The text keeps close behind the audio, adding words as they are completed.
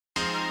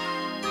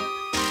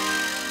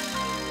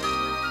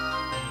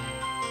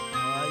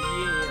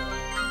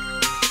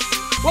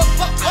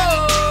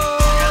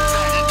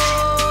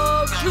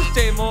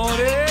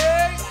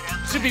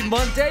Could be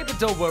Monday, but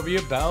don't worry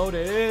about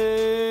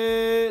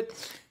it.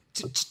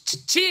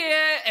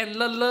 Cheer and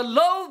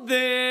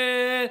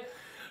loathing.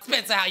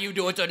 Spenser, how you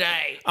doing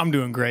today? I'm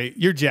doing great.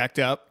 You're jacked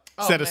up.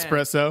 Oh, Said man.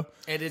 espresso.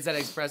 It is that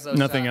espresso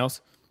Nothing shot.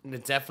 else.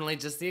 Definitely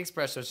just the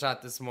espresso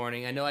shot this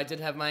morning. I know I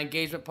did have my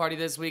engagement party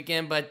this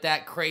weekend, but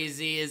that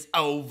crazy is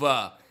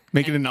over.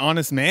 Making an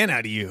honest man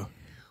out of you.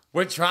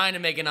 We're trying to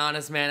make an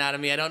honest man out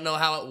of me. I don't know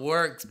how it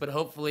works, but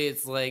hopefully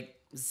it's like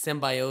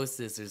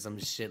symbiosis or some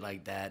shit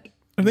like that.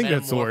 I think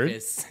that's the word. I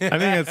think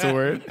that's the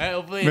word.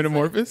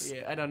 Metamorphosis?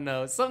 Like, yeah, I don't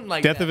know. Something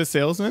like Death that. of a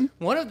salesman?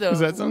 One of those. Is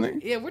that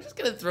something? Yeah, we're just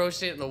going to throw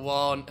shit in the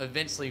wall, and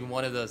eventually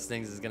one of those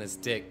things is going to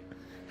stick.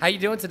 How you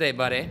doing today,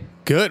 buddy?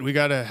 Good. We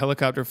got a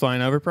helicopter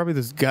flying over. Probably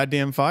those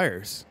goddamn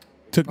fires.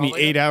 Took me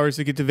 8 hours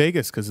to get to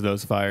Vegas because of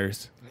those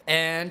fires.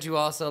 And you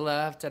also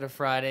left at a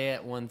Friday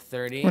at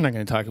 1:30. We're not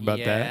going to talk about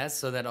that. Yeah,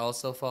 so that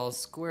also falls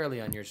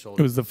squarely on your It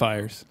shoulders. was the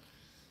fires.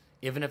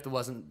 Even if it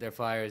wasn't their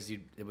fires,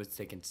 it was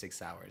taking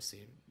 6 hours. So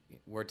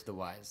word to the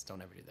wise,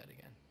 don't ever do that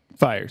again.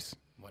 Fires.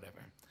 Whatever.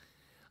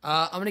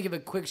 I'm going to give a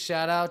quick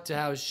shout out to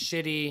how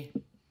shitty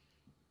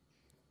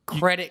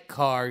credit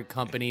card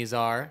companies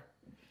are.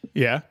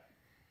 Yeah.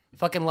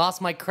 Fucking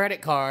lost my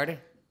credit card,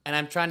 and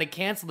I'm trying to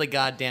cancel the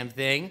goddamn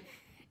thing,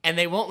 and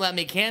they won't let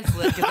me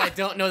cancel it because I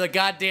don't know the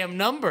goddamn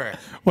number.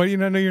 Why do you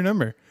not know your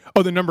number?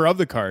 Oh, the number of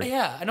the card.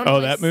 Yeah, I don't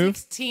know that move?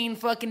 16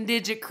 fucking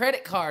digit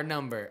credit card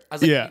number. I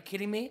was like, Yeah. Are you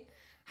kidding me?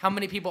 How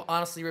many people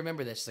honestly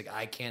remember this? She's like,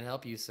 I can't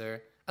help you,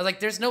 sir. I was like,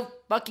 there's no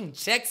fucking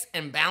checks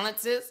and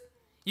balances.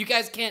 You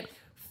guys can't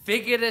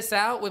figure this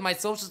out with my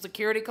social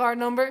security card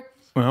number?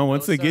 Well,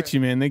 once they get sorry.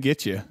 you, man, they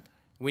get you.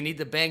 We need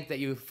the bank that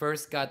you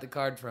first got the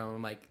card from.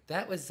 I'm like,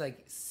 that was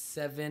like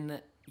 7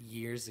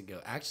 years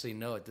ago. Actually,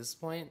 no, at this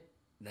point,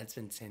 that's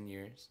been 10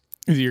 years.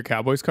 Is it your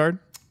Cowboys card?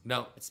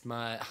 No, it's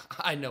my,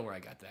 I know where I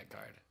got that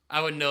card.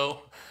 I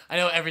know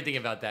everything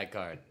about that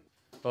card.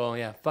 Well,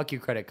 yeah, fuck you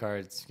credit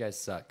cards. You guys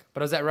suck.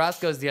 But I was at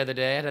Roscoe's the other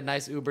day. I had a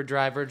nice Uber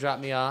driver drop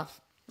me off.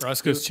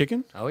 Roscoe's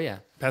Chicken? Oh, yeah.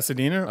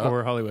 Pasadena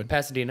or Hollywood?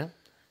 Pasadena.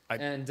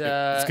 And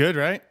it's good,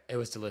 right? It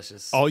was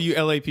delicious. All you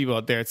LA people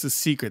out there, it's a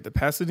secret. The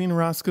Pasadena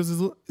Roscoe's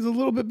is a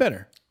little bit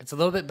better It's a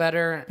little bit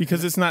better.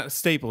 because it's not a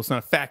staple. It's not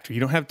a factory.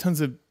 You don't have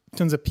tons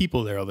of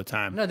people there all the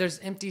time. No, there's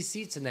empty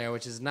seats in there,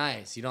 which is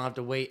nice. You don't have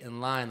to wait in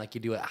line like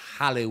you do at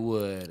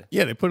Hollywood.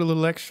 Yeah, they put a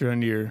little extra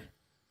under your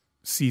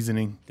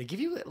seasoning. They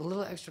give you a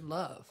little extra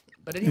love.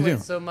 But They anyway, do.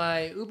 so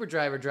my Uber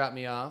driver dropped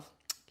me off.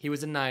 He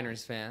was a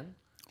Niners fan.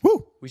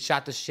 Woo, We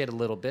shot the shit a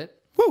little bit.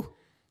 woo.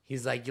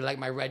 He's like, you like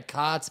my red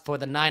card? Support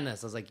the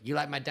Niners. I was like, you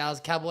like my Dallas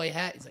Cowboy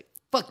hat? He's like,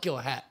 fuck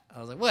your hat. I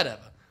was like,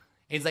 whatever.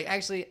 He's like,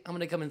 actually, I'm going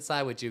to come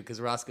inside with you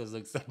because Roscoe's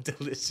looks so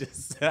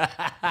delicious.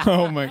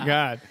 Oh my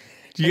God.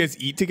 Do you guys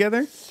eat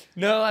together?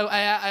 No, I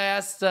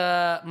asked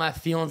my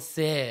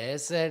fiancée. I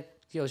said,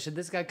 yo, should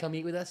this guy come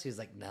eat with us? She was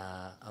like,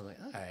 nah. I'm like,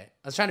 all right.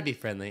 I was trying to be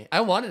friendly.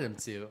 I wanted him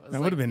to. I was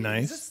That would've been like,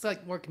 nice. Just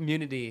like more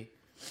community.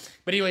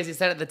 But anyways, he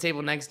sat at the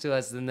table next to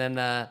us, and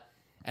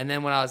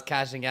then when I was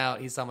cashing out,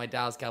 he saw my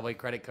Dallas Cowboy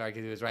credit card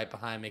because he was right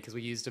behind me because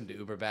we used him to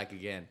Uber back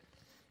again.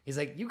 He's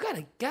like, you got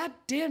a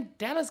goddamn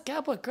Dallas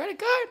Cowboy credit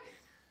card?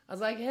 I was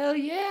like, hell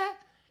yeah.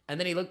 And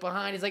then he looked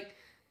behind. He's like,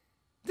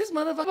 this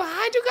motherfucker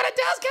behind you got a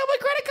Dallas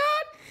Cowboy credit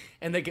card?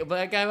 And the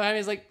black guy behind me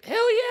is like,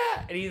 hell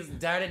yeah. And he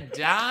started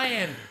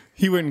dying.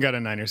 He went and got a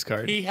Niners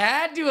card. He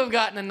had to have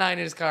gotten a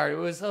Niners card. It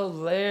was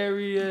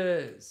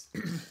hilarious.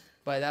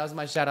 But that was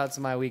my shout out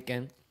to my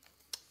weekend.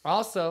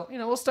 Also,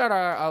 we'll start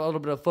our little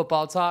bit of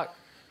football talk.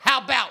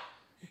 How about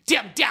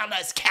them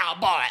Dallas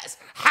Cowboys?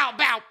 How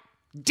about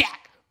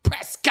Dak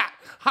Prescott,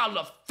 Hall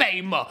of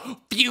Famer,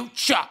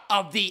 future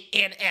of the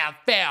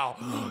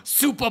NFL,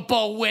 Super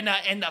Bowl winner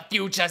in the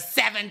future,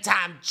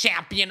 7-time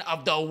champion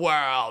of the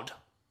world?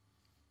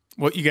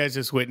 What you guys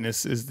just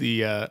witnessed is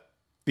the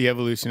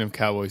evolution of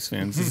Cowboys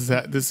fans.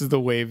 This is the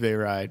wave they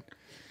ride.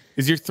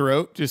 Is your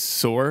throat just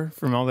sore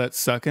from all that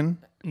sucking?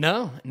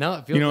 No, it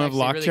feels You don't have actually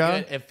lockjaw?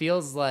 really good. It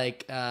feels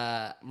like You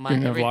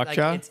don't have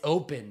lockjaw? it's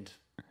opened.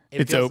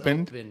 It's feels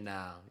opened? open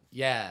now.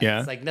 Yeah. Yeah.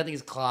 It's like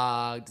nothing's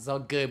clogged. It's all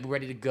good. We're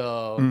ready to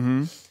go.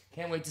 Mm-hmm.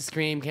 Can't wait to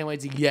scream. Can't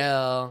wait to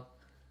yell.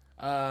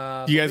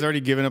 You guys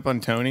already given up on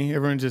Tony?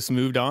 Everyone just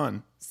moved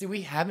on. See,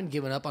 we haven't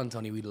given up on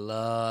Tony. We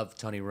love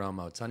Tony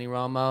Romo. Tony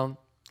Romo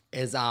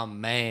is our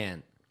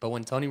man. But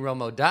when Tony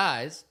Romo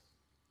dies,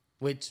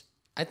 which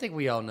I think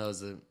we all know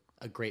is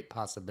a great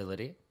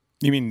possibility.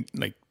 You mean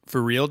like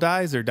for real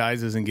dies or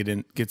dies as in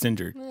gets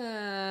injured?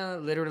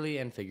 Literally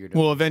and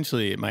figuratively. Well,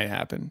 eventually it might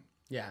happen.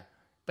 Yeah.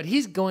 But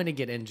he's going to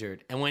get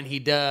injured. And when he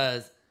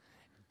does,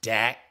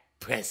 Dak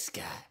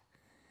Prescott,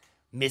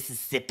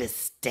 Mississippi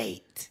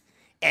State,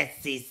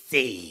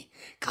 SEC,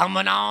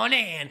 coming on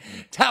in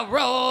to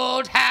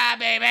Roll Tide,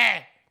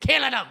 baby.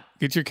 Killing them.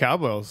 Get your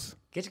Cowboys.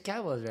 Get your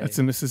Cowboys ready. That's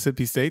a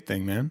Mississippi State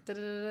thing, man.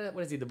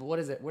 What is he? What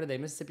is it? What are they?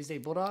 Mississippi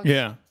State Bulldogs?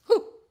 Yeah.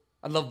 Whew.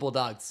 I love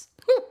Bulldogs.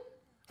 Whew.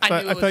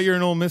 I thought you were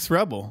an Ole Miss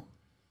Rebel.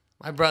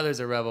 My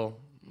brother's a rebel.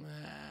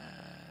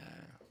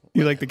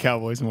 You like the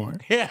Cowboys more.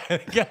 Yeah,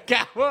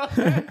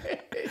 Cowboys.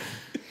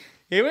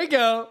 Here we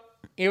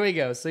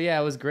go. So yeah,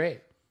 it was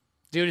great.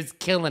 Dude is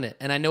killing it.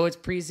 And I know it's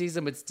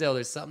preseason, but still,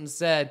 there's something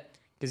said.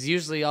 Because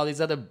usually all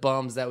these other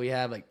bums that we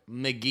have, like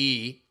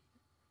McGee.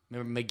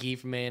 Remember McGee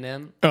from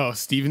A&M? Oh,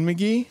 Stephen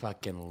McGee?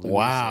 Fucking loser.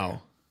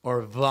 Wow.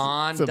 Or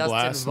Vaughn, It's a Dustin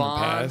blast in the Vaughn.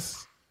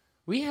 past.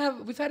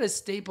 We've had a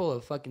staple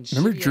of fucking shit.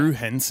 Remember Drew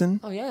Henson?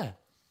 Oh, yeah.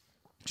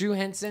 Drew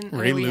Henson.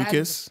 Ray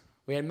Lucas.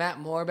 We had Matt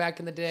Moore back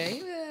in the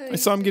day. I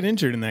saw him get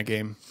injured in that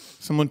game.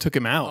 Someone took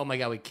him out. Oh, my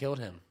God, we killed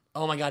him.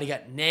 Oh, my God, he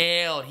got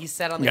nailed. He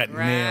sat on the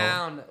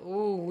ground.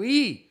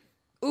 Ooh-wee.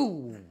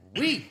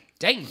 Ooh-wee.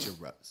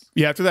 Dangerous.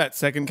 Yeah, after that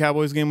second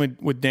Cowboys game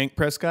with Dak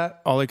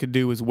Prescott, all I could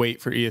do was wait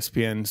for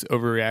ESPN's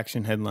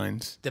overreaction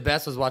headlines. The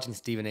best was watching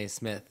Stephen A.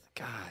 Smith.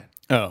 God.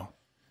 Oh.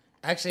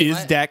 Actually,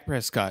 Is Dak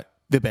Prescott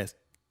the best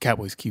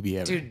Cowboys QB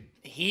ever?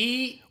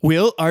 Dude,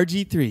 Will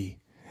RG3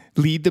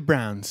 lead the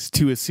Browns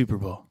to a Super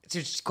Bowl?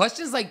 Dude,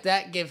 questions like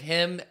that give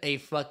him a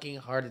fucking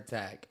heart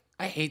attack.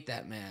 I hate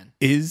that man.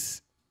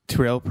 Is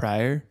Terrell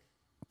Pryor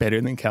better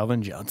than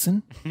Calvin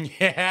Johnson?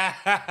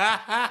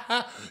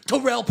 Yeah.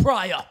 Terrell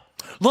Pryor.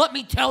 Let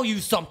me tell you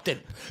something.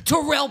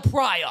 Terrell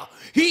Pryor,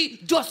 he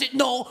doesn't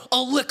know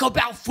a lick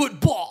about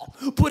football,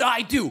 but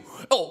I do.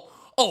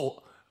 Oh,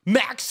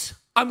 Max,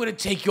 I'm going to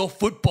take your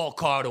football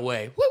card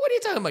away. What are you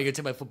talking about? You're going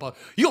to take my football?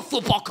 Your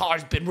football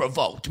card's been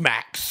revoked,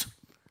 Max.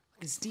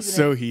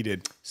 So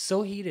heated.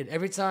 So heated.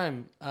 Every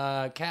time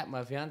Kat,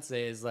 my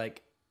fiance, is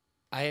like,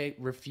 I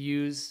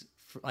refuse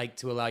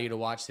to allow you to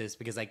watch this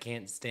because I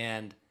can't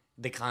stand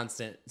the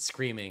constant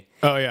screaming.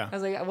 Oh, yeah. I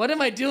was like, what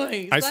am I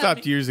doing? I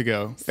stopped years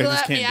ago. I just Let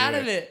can't me do out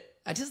it. of it.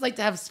 I just like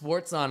to have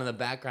sports on in the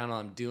background while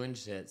I'm doing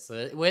shit.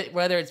 So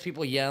whether it's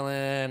people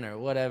yelling or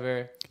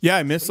whatever. Yeah,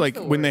 I miss like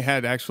the when they worst?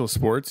 had actual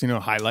sports,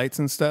 highlights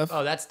and stuff.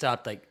 Oh, that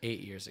stopped like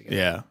 8 years ago.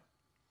 Yeah.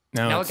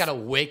 Now I it's- gotta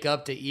wake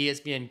up to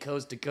ESPN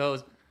Coast to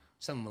Coast.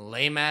 Some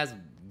lame ass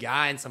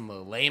guy and some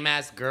lame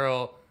ass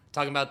girl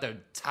talking about their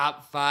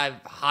top 5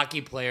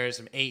 hockey players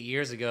from 8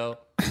 years ago.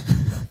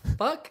 The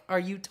fuck are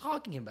you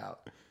talking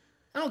about?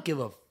 I don't give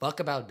a fuck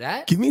about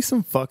that. Give me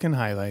some fucking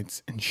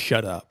highlights and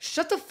shut up.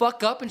 Shut the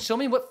fuck up and show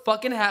me what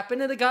fucking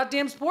happened in the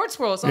goddamn sports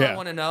world. That's all I Yeah.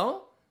 want to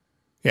know.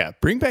 Yeah,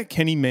 bring back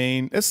Kenny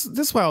Mayne. This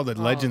is why all the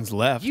legends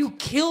left. You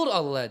killed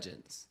all the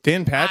legends.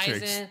 Dan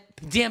Patrick's.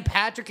 Dan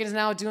Patrick is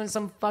now doing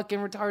some fucking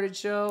retarded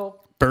show.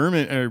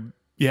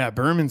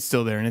 Berman's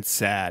still there, and it's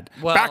sad.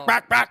 Well-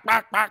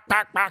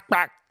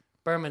 Back.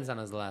 Berman's on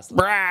his last leg.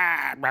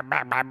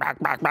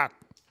 Back.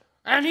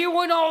 And he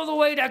went all the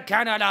way to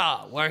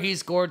Canada, where he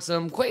scored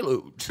some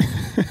Quaaludes.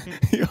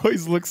 He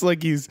always looks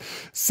like he's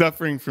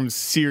suffering from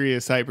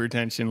serious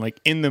hypertension. Like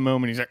in the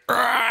moment, he's like,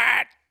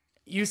 "Argh!"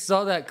 You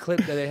saw that clip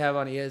that they have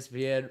on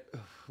ESPN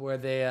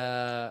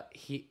where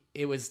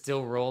it was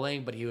still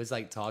rolling, but he was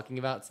like talking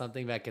about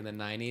something back in the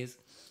 90s.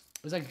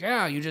 It was like,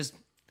 yeah, you just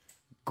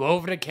go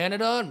over to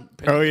Canada and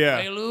pick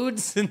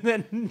Quaaludes and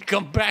then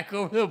come back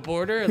over the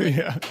border. Like,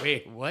 Yeah.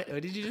 Wait, what?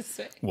 What did you just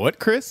say? What,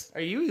 Chris?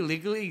 Are you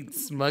illegally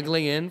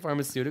smuggling in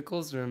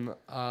pharmaceuticals from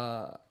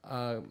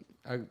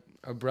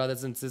our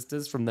brothers and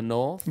sisters from the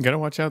north? You gotta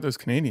watch out those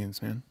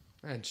Canadians, man.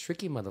 Man,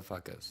 tricky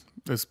motherfuckers.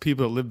 Those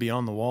people that live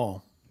beyond the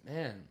wall.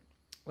 Man,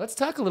 let's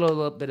talk a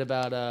little bit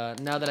about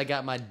now that I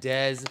got my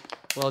Dez.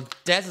 Well,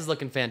 Dez is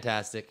looking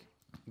fantastic.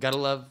 Gotta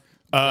love.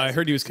 I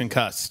heard he was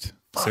concussed,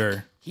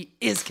 sir. He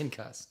is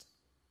concussed.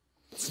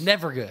 It's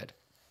never good.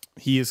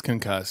 He is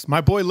concussed.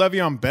 My boy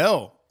Le'Veon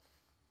Bell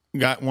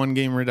got 1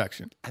 game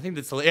reduction. I think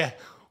that's yeah.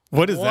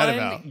 What is that One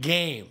about?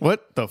 game.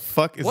 What the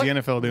fuck is the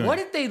NFL doing? What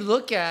did they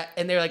look at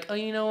and they're like, oh,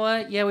 you know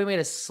what? Yeah, we made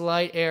a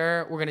slight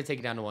error. We're gonna take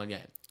it down to 1 game.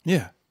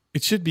 Yeah,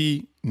 it should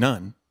be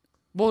none.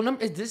 Well,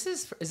 this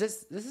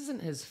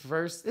isn't his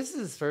first. This is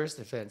his first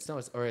offense.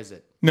 No, or is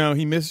it? No,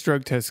 he missed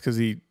drug tests because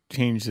he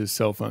changed his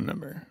cell phone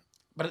number.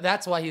 But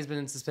that's why he's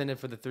been suspended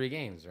for the 3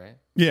 games, right?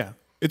 Yeah,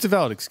 it's a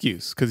valid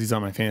excuse because he's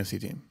on my fantasy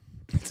team.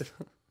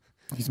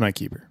 He's my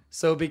keeper.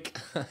 So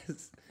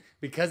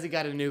because he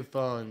got a new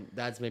phone,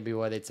 that's maybe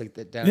why they took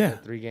that down Yeah. to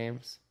 3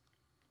 games.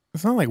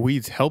 It's not like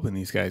weed's helping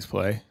these guys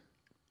play.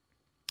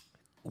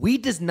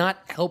 Weed does not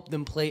help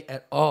them play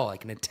at all. I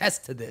can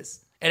attest to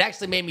this. It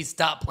actually made me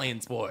stop playing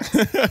sports.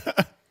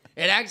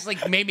 It actually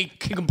made me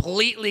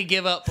completely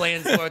give up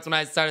playing sports when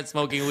I started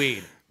smoking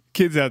weed.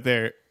 Kids out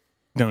there,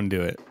 don't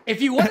do it.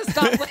 If you want to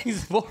stop playing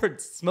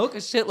sports, smoke a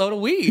shitload of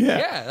weed.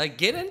 Yeah, like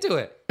get into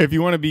it. If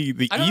you want to be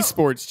the I don't know.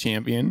 esports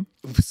champion,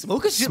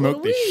 Smoke a shitload smoke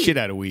of the weed. shit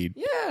out of weed.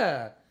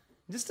 Yeah.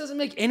 This doesn't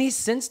make any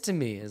sense to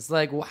me. It's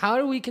like, how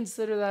do we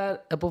consider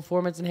that a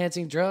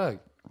performance-enhancing drug?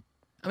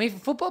 I mean, for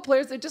football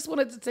players, they just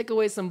wanted to take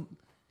away some...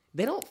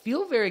 They don't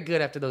feel very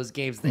good after those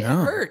games. They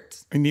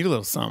hurt. I need a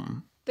little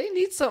something. They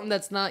need something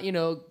that's not,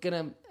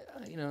 gonna...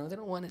 they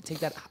don't want to take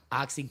that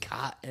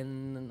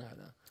Oxycontin.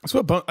 That's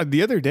what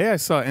the other day I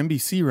saw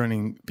NBC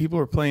running. People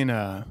were playing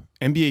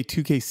NBA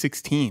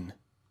 2K16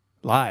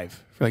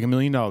 live for like $1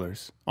 million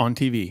on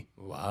TV.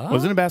 What? It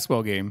wasn't a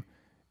basketball game.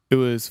 It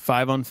was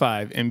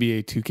 5-on-5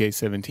 NBA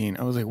 2K17.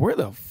 I was like, where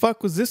the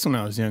fuck was this when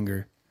I was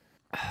younger?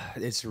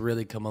 It's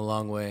really come a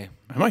long way.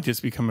 I might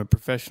just become a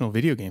professional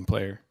video game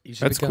player.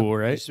 That's cool, You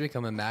right? should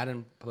become a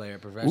Madden player Ooh,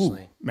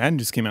 professionally. Madden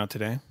just came out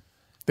today.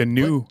 The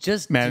new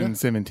just Madden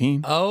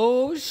 17.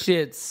 Oh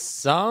shit,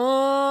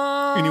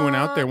 son! Anyone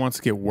out there wants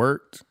to get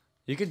worked?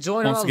 You can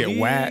join Wants our to get league,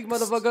 waxed.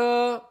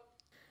 motherfucker.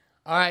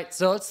 All right,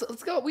 so let's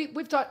go. We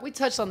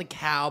touched on the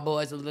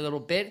Cowboys a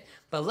little bit,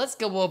 but let's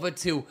go over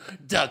to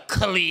the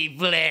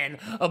Cleveland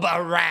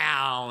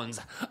Browns.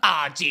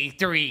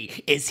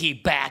 RG3, is he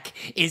back?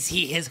 Is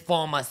he his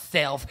former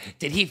self?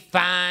 Did he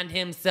find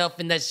himself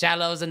in the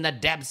shallows and the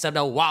depths of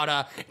the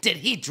water? Did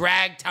he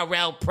drag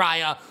Terrell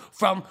Pryor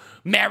from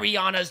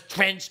Mariana's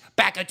Trench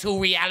back into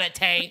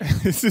reality?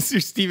 Is this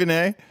your Stephen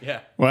A? Yeah.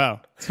 Wow,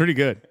 it's pretty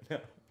good.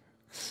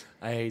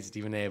 I hate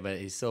Stephen A, but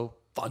he's so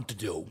fun to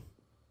do.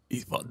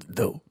 He's fun to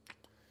do.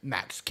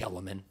 Max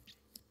Kellerman.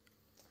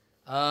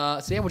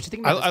 So yeah, what you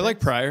think? I like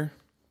Pryor.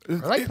 I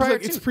like Pryor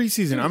Look, too. it's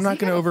preseason. Dude, I'm is not he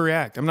going to gonna-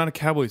 overreact. I'm not a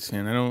Cowboys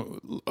fan. I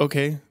don't.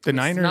 Okay, the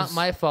Niners. It's not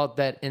my fault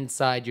that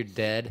inside you're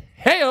dead.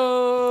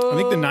 Heyo! I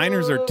think the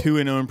Niners are 2-0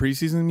 in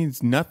preseason. It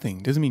means nothing.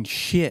 Doesn't mean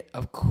shit.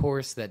 Of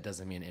course, that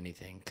doesn't mean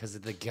anything because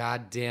of the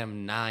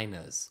goddamn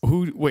Niners.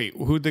 Who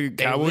the They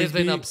Cowboys live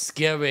in beat?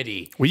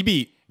 obscurity. We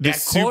beat the That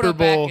Super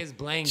quarterback Bowl is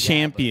Blaine Gabbert.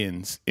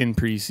 champions in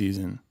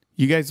preseason.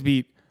 You guys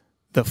beat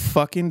the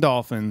fucking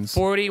Dolphins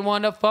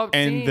 41-14.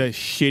 and the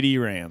shitty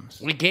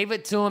Rams. We gave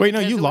it to them. Wait, no,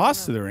 because you it was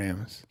lost in- to the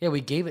Rams. Yeah,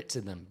 we gave it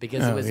to them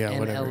because Oh, it was yeah, in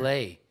whatever.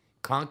 L.A.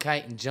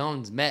 Cronkite and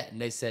Jones met,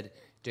 and they said,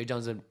 Jay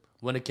Jones said,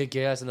 want to kick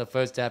your ass in the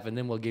first half, and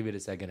then we'll give you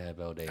the second half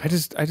all day. I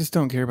just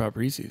don't care about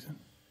preseason.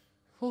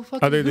 Well,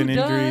 fucking Other than who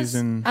injuries does?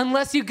 and-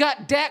 Unless you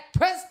got Dak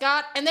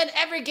Prescott, and then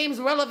every game's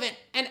relevant,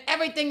 and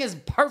everything is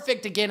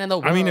perfect again in the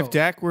world. I mean, if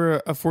Dak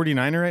were a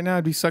 49er right now,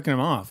 I'd be sucking him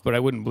off, but I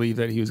wouldn't believe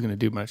that he was going to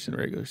do much in the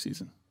regular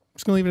season. I'm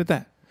just going to leave it at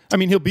that. I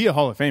mean, he'll be a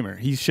Hall of Famer.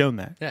 He's shown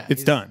that. Yeah,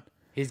 it's done.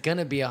 He's going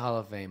to be a Hall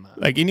of Famer.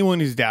 Like, anyone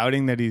who's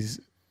doubting that he's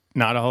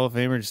not a Hall of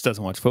Famer just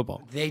doesn't watch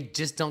football. They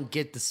just don't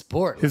get the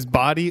sport. His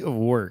body of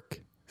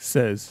work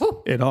says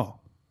Woo. it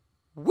all.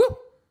 Woo!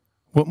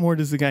 What more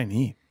does the guy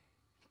need?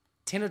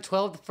 10 or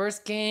 12 the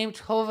first game,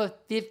 12 or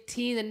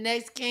 15 the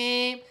next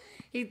game.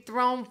 He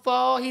thrown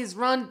 4, he's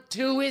run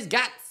 2, he's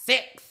got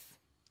 6.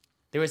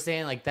 They were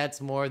saying, like,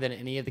 that's more than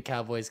any of the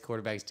Cowboys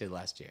quarterbacks did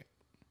last year.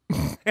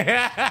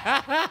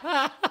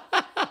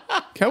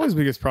 Cowboys'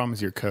 biggest problem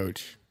is your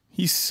coach.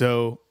 He's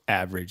so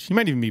average. He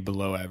might even be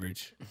below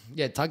average.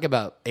 Yeah, talk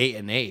about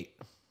 8-8.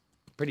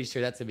 Pretty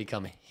sure that's going to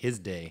become his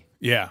day.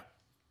 Yeah.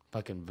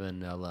 Fucking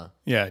vanilla.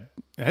 Yeah.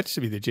 That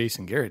should be the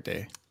Jason Garrett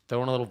day.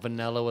 Throw in a little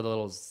vanilla with a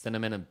little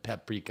cinnamon and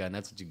paprika, and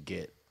that's what you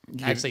get.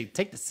 Actually,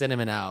 take the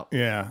cinnamon out.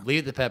 Yeah.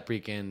 Leave the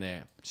paprika in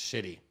there.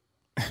 Shitty.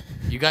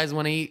 You guys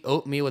want to eat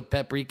oatmeal with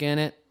paprika in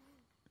it?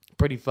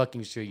 Pretty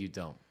fucking sure you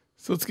don't.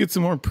 So let's get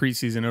some more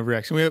preseason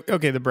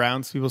overreaction. The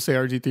Browns. People say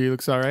RG3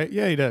 looks all right.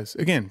 Yeah, he does.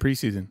 Again,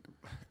 preseason.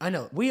 I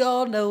know. We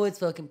all know it's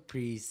fucking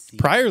preseason.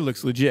 Pryor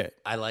looks legit.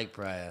 I like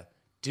Pryor.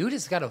 Dude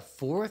has got a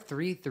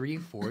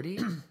 4.33 40.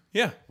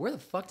 Yeah. Where the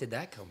fuck did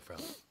that come from?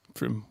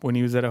 From when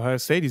he was at Ohio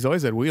State, he's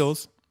always had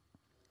wheels.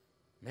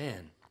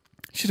 Man.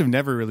 Should have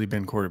never really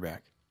been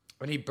quarterback.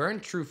 When he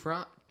burned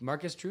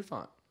Marcus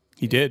Trufant.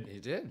 He did. He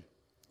did.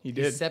 He He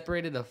did.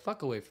 separated the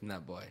fuck away from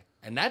that boy.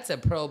 And that's a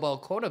Pro Bowl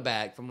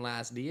quarterback from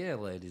last year,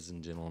 ladies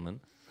and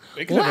gentlemen.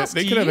 They could have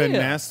a year.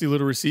 nasty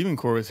little receiving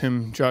core with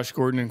him, Josh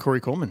Gordon, and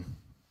Corey Coleman.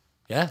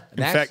 Yeah. In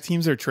fact,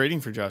 teams are trading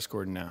for Josh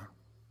Gordon now.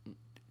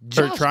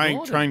 Or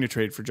trying to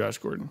trade for Josh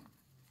Gordon.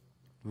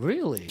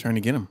 Really? Trying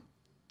to get him.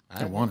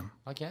 I want him.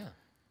 Fuck yeah.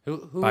 Who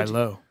Buy would you-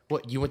 low.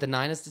 What, you want the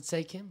Niners to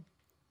take him?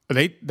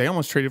 They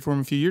almost traded for him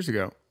a few years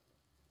ago.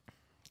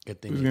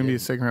 Good thing It was you going to be a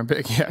didn't. second round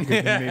pick. Yeah, good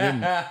thing they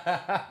didn't.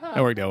 That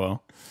worked out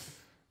well.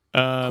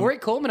 Corey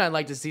Coleman, I'd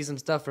like to see some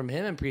stuff from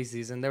him in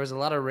preseason. There was a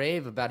lot of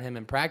rave about him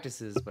in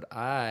practices, but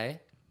I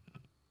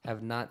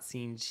have not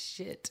seen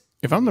shit.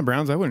 If I'm the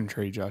Browns, I wouldn't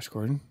trade Josh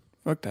Gordon.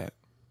 Fuck that.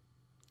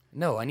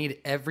 No, I need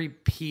every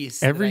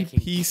piece. Every that I can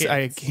piece get.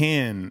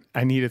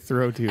 I need to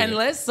throw to it.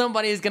 Unless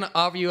somebody is going to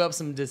offer you up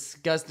some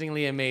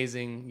disgustingly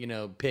amazing,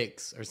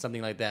 picks or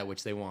something like that,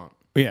 which they want.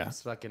 Yeah.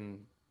 It's fucking,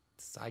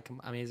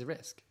 he's a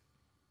risk.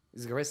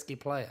 He's a risky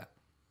player.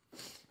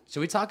 Should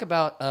we talk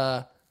about,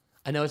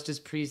 I know it's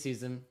just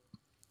preseason,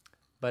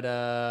 but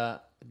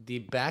the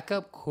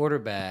backup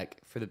quarterback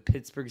for the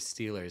Pittsburgh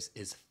Steelers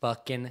is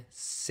fucking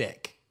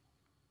sick.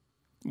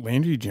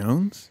 Landry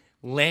Jones?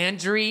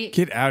 Landry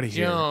Get out of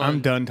here. Jones. I'm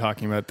done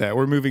talking about that.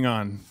 We're moving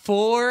on.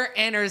 4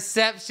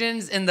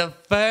 interceptions in the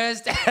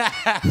first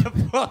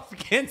half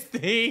against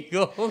the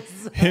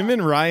Eagles. Him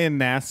and Ryan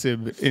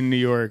Nassib in New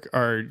York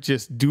are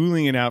just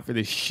dueling it out for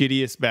the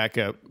shittiest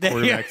backup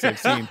quarterbacks I've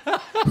seen.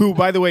 Who,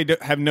 by the way,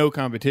 have no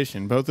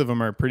competition. Both of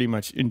them are pretty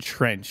much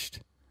entrenched.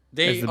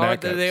 They the are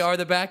backups.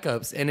 the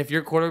backups. And if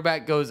your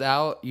quarterback goes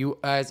out, you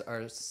guys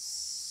are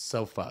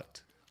so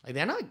fucked. Like,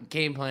 they're not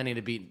game planning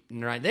to beat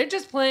Ryan. They're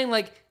just playing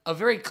like a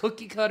very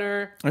cookie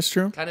cutter, That's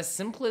true. kind of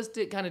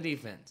simplistic kind of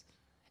defense.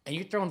 And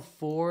you're throwing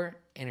 4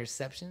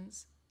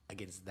 interceptions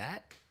against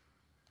that?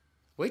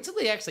 Wait till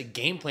they actually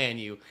game plan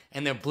you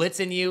and they're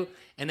blitzing you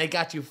and they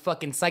got you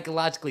fucking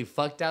psychologically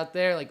fucked out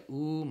there. Like,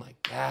 ooh my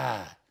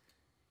God.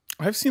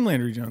 I've seen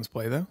Landry Jones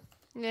play, though.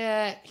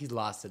 Yeah, he's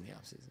lost in the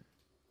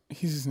offseason.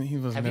 he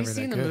was Have never you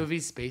seen that the good. movie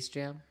Space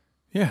Jam?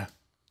 Yeah.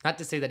 Not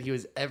to say that he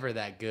was ever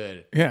that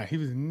good. Yeah, he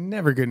was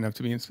never good enough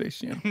to be in Space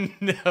Jam.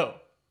 No,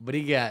 but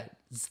he got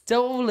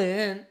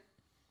stolen.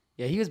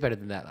 Yeah, he was better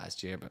than that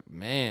last year, but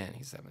man,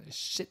 he's having a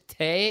shit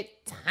time.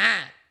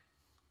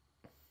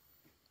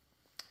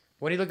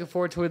 What are you looking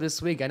forward to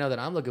this week? I know that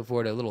I'm looking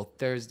forward to a little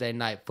Thursday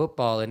night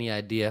football. Any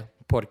idea?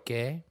 Por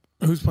qué?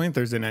 Who's playing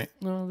Thursday night?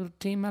 A little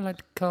team I like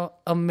to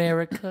call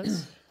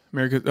America's.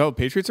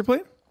 Patriots are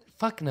playing?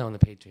 Fuck no, and the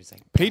Patriots.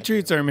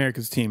 Patriots are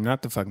America's team,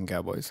 not the fucking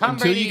Cowboys. Tom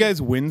Until Brady. you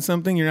guys win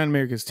something, you're not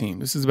America's team.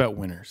 This is about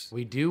winners.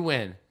 We do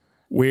win.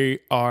 We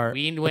are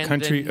We a win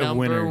country the of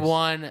winners. number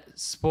one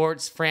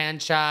sports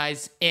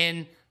franchise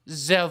in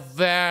the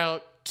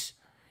world.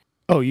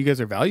 Oh, you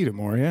guys are valued at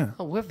more, yeah.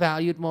 Oh, we're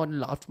valued more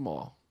than loved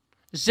more.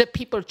 The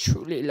people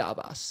truly love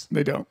us.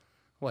 They don't.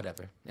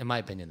 Whatever. In my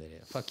opinion, they do.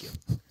 Fuck you.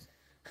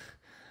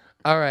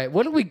 All right.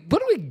 What do we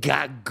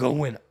got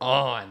going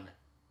on?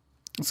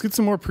 Let's get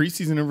some more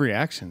preseason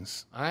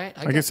overreactions. All right.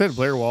 Like I said,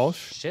 Blair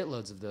Walsh.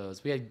 Shitloads of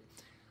those. We had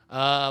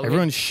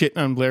Everyone's shitting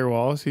on Blair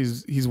Walsh.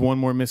 He's one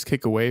more missed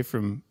kick away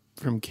from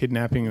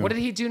kidnapping what did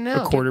he do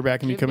now? a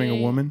quarterback and Give becoming me-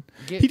 a woman.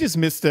 He just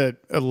missed a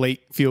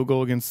late field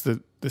goal against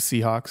the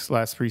Seahawks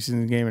last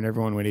preseason game, and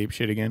everyone went ape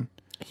shit again.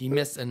 He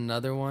missed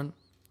another one.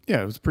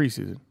 Yeah, it was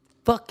preseason.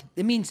 Fuck.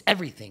 It means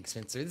everything,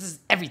 Spencer. This is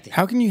everything.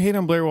 How can you hate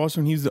on Blair Walsh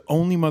when he's the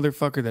only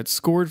motherfucker that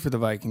scored for the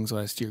Vikings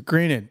last year?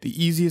 Granted, the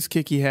easiest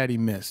kick he had, he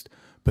missed.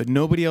 But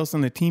nobody else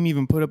on the team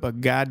even put up a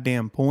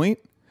goddamn point.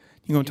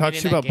 You gonna talk mean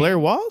in shit that about Blair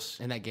game? Walsh?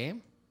 In that game?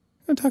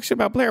 You gonna talk shit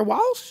about Blair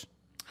Walsh?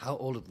 How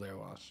old is Blair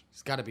Walsh?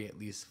 He's got to be at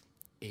least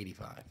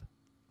 85.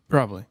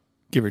 Probably,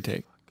 give or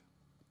take.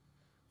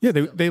 Yeah,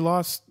 they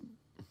lost,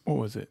 what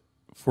was it,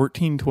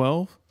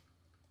 14-12?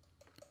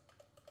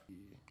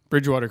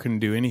 Bridgewater couldn't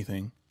do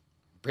anything.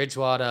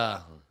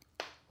 Bridgewater.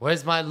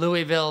 Where's my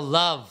Louisville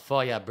love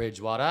for you,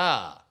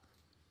 Bridgewater?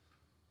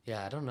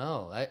 Yeah, I don't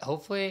know.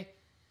 Hopefully,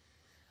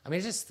 I mean,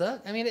 it's just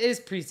stuck. I mean, it is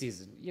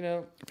preseason, you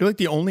know. I feel like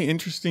the only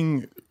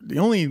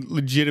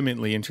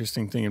legitimately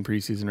interesting thing in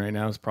preseason right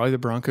now is probably the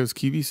Broncos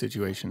QB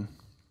situation.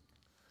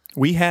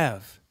 We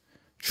have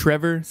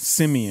Trevor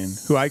Siemian,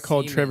 who I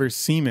called Seaman. Trevor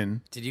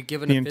Seaman. Did you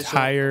give an The official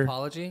entire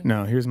apology?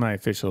 No, here's my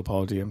official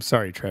apology. I'm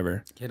sorry,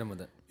 Trevor. Hit him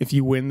with it. If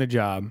you win the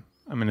job,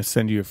 I'm going to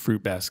send you a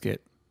fruit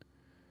basket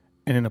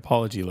and an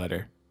apology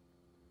letter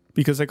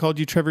because I called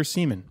you Trevor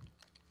Seaman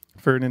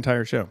for an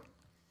entire show.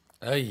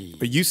 Ay.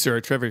 But you, sir,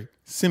 are Trevor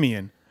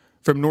Siemian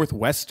from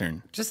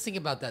Northwestern. Just think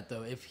about that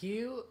though. If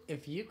you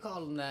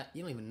called him that,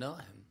 you don't even know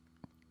him,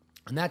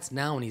 and that's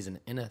now when he's an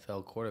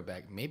NFL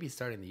quarterback, maybe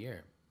starting the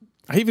year.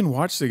 I even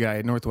watched the guy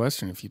at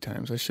Northwestern a few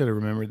times. I should have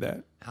remembered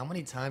that. How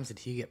many times did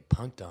he get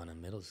punked on in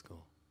middle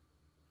school,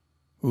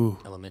 Ooh.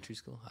 elementary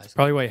school, high school?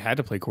 Probably why he had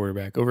to play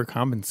quarterback,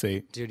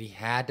 overcompensate. Dude, he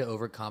had to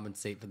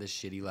overcompensate for the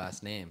shitty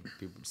last name.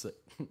 People just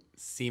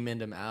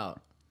seamaned him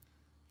out.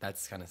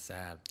 That's kind of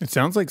sad. It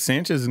sounds like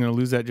Sanchez is going to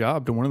lose that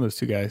job to one of those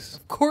two guys.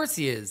 Of course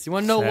he is. You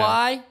want to know Sad.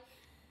 why?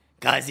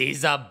 Because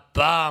he's a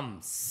bum,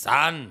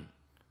 son.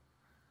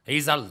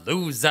 He's a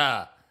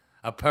loser,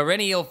 a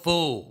perennial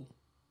fool.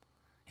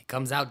 He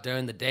comes out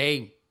during the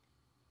day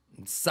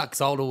and sucks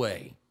all the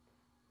way.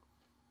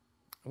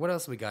 What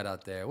else we got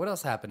out there? What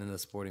else happened in the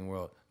sporting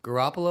world?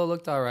 Garoppolo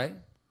looked all right.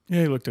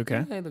 Yeah, he looked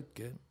okay. Yeah, he looked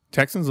good.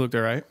 Texans looked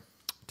all right.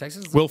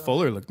 Texans looked Will all right.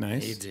 Fuller looked He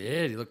nice.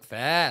 did. He looked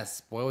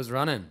fast. Boy was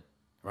running.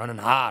 Running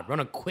hard.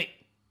 Running quick.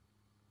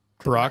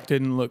 Brock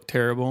didn't look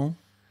terrible.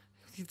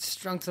 He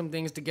strung some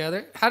things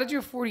together. How did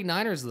your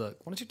 49ers look?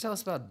 Why don't you tell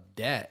us about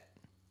that?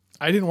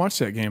 I didn't watch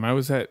that game. I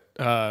was at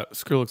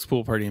Skrillex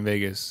pool party in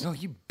Vegas. Oh,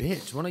 you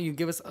bitch. Why don't you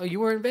give us... Oh, you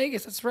were in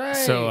Vegas. That's right.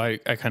 So I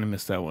kind of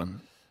missed that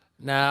one.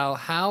 Now,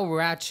 how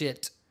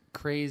ratchet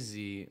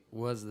crazy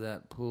was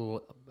that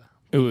pool?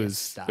 It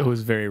was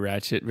very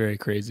ratchet, very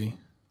crazy.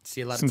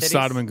 See a lot Some of titties?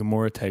 Sodom and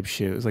Gomorrah type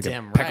shit. It was like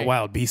Damn a pack right. of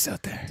wild beasts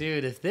out there.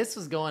 Dude, if this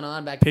was going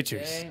on back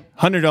Pitchers. in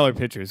the day... $100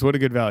 pitchers. What a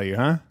good value,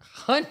 huh?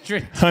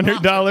 $100.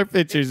 $100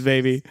 pitchers,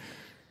 baby.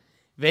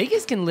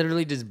 Vegas can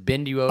literally just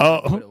bend you over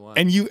and do what it Oh,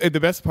 wants. and the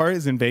best part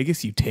is in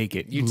Vegas, you take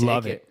it. You take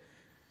love it.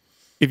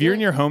 If you're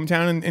in your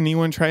hometown and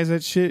anyone tries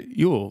that shit,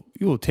 you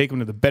will take them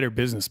to the Better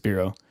Business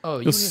Bureau. Oh,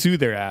 You'll sue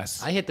their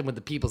ass. I hit them with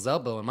the people's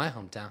elbow in my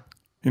hometown.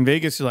 In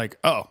Vegas, you're like,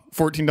 oh,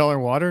 $14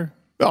 water?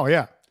 Oh,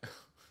 yeah.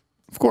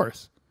 Of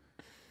course.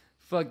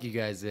 Fuck you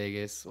guys,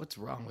 Vegas. What's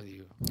wrong with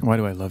you? Why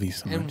do I love you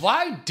so much? And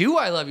why do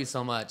I love you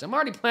so much? I'm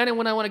already planning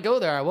when I want to go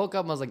there. I woke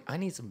up and I was like, I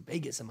need some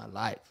Vegas in my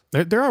life.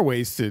 There are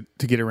ways to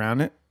get around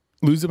it.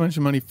 Lose a bunch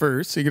of money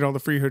first so you get all the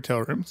free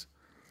hotel rooms.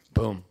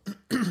 Boom.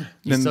 You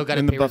Then- still got to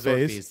then the pay resort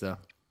buffets. fees, though.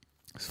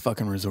 It's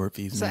fucking resort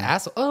fees. It's an Man.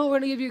 asshole. Oh, we're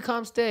going to give you a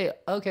comp stay.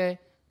 Okay.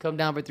 Come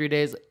down for 3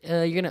 days.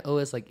 You're going to owe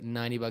us like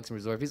 $90 in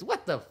resort fees.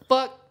 What the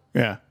fuck?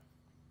 Yeah.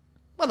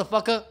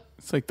 Motherfucker.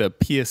 It's like the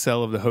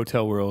PSL of the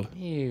hotel world.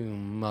 You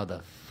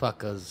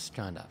motherfuckers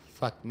trying to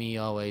fuck me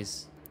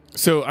always.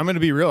 So I'm going to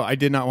be real. I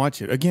did not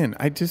watch it. Again,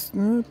 I just,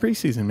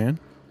 preseason, man.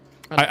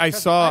 I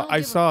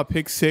saw a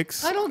pick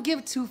six. I don't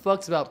give two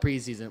fucks about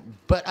preseason,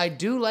 but I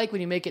do like when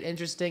you make it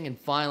interesting, and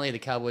finally the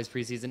Cowboys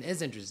preseason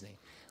is interesting.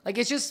 Like,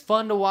 it's just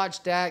fun to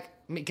watch Dak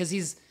because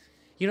he's,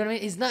 you know what I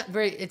mean? He's not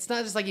very, it's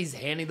not just like he's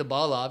handing the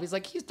ball off. He's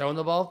throwing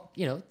the ball,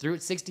 threw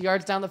it 60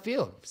 yards down the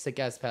field. Sick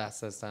ass pass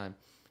this time.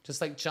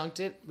 Just like chunked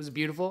it. It was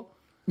beautiful.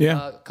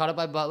 Yeah. Caught up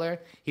by Butler.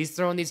 He's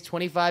throwing these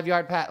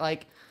 25-yard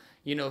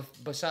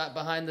shot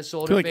behind the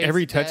shoulder. I feel like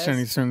every touchdown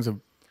he throws a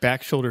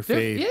back shoulder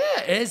fade.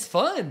 Yeah, it's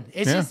fun.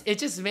 It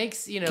just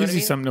makes, gives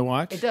you something to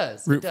watch. It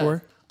does. Root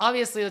for.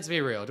 Obviously, let's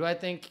be real. Do I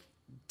think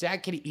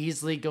Dak could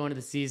easily go into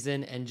the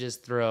season and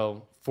just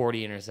throw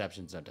 40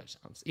 interceptions, no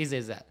touchdowns? Easy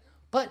as that.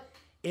 But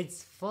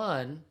it's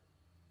fun.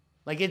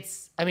 I'm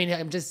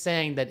just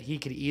saying that he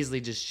could easily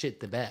just shit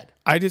the bed.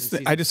 I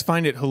just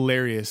find it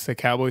hilarious that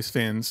Cowboys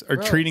fans are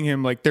treating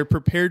him like they're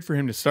prepared for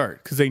him to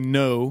start because they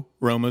know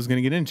Romo's going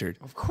to get injured.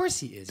 Of course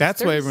he is.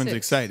 That's why everyone's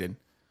excited.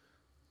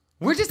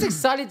 We're just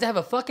excited to have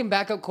a fucking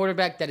backup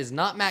quarterback that is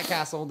not Matt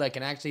Castle that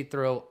can actually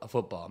throw a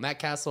football. Matt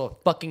Castle,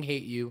 I fucking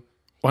hate you.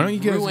 Why don't you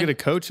guys get a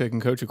coach that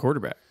can coach a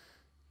quarterback?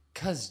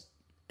 Because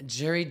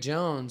Jerry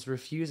Jones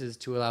refuses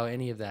to allow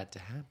any of that to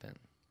happen.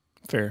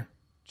 Fair.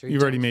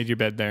 You've already made your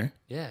bed there.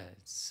 Yeah,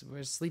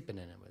 we're sleeping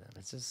in it with him.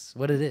 It's just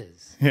what it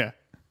is. Yeah.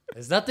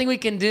 There's nothing we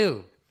can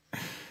do.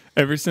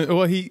 Ever since,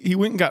 he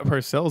went and got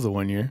Parcells the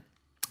 1 year.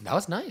 That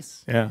was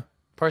nice. Yeah.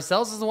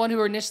 Parcells is the one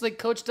who initially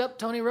coached up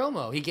Tony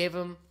Romo.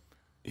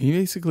 He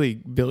basically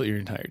built your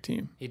entire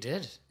team. He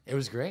did. It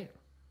was great.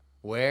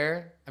 We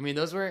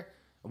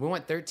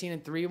went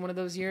 13-3 in one of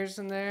those years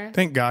in there.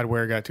 Thank God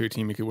Ware got to a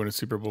team he could win a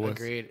Super Bowl with.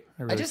 Agreed.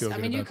 I really feel good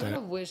about you kind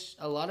of wish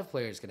a lot of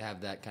players could have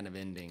that kind of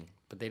ending,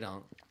 but they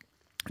don't.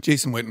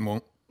 Jason Witten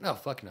won't. No,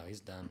 fuck no. He's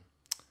done.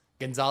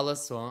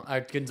 Gonzalez won't.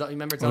 You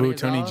remember Tony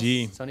Gonzalez? Tony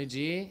G. Tony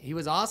G. He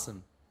was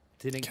awesome.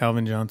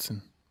 Calvin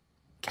Johnson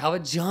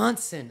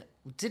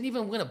didn't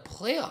even win a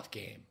playoff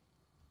game.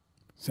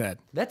 Sad.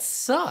 That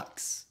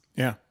sucks.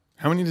 Yeah.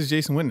 How many does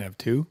Jason Witten have?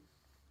 2?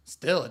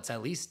 Still, it's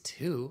at least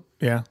 2.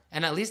 Yeah.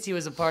 And at least he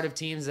was a part of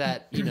teams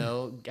that,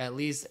 at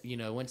least,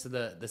 went to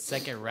the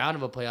second round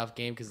of a playoff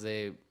game because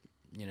they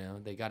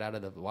got out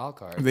of the wild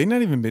card. Have they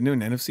not even been to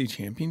an NFC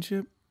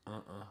championship?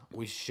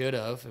 We should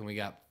have, and we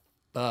got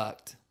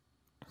fucked.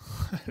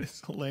 That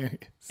is hilarious.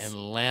 And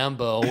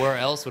Lambeau, where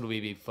else would we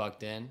be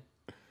fucked in?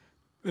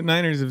 The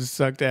Niners have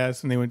sucked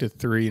ass, and they went to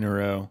 3 in a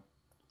row.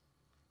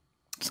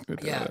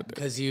 Yeah,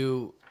 because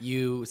you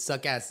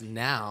suck ass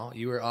now.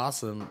 You were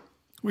awesome.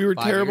 We were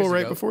terrible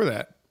right before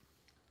that.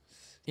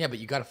 Yeah, but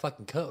you got a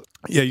fucking coach.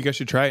 Yeah, you guys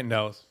should try it in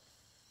Dallas.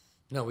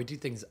 No, we do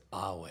things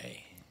our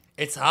way.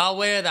 It's our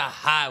way or the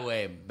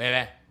highway,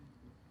 baby.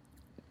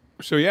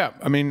 So, yeah,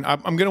 I'm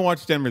going to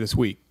watch Denver this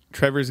week.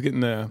 Trevor's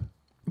getting the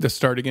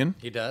start again.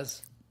 He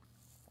does.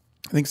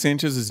 I think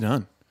Sanchez is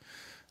done.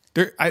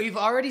 We've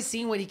already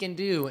seen what he can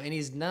do, and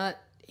he's not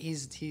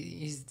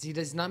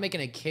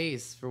making a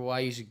case for why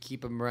you should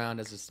keep him around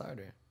as a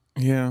starter.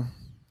 Yeah.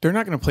 They're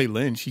not going to play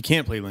Lynch. He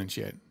can't play Lynch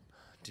yet.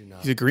 Do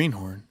not. He's a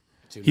greenhorn.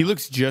 He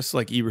looks just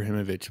like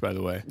Ibrahimovic, by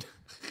the way.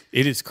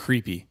 It is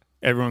creepy.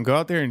 Everyone go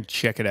out there and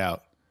check it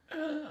out.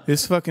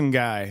 This fucking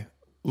guy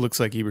looks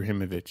like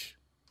Ibrahimovic.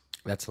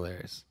 That's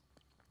hilarious.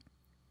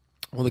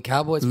 Well, the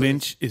Cowboys...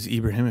 Lynch is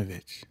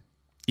Ibrahimovic.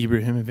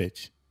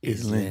 Ibrahimovic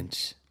is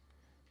Lynch.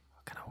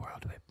 What kind of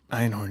world do we...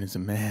 Einhorn is a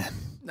man.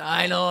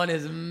 Einhorn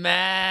is a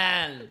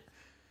man.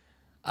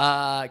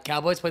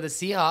 Cowboys play the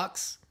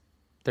Seahawks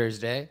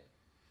Thursday,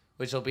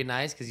 which will be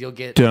nice because you'll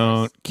get...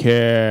 Don't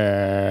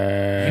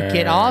care. You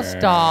get our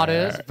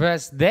starters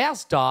versus their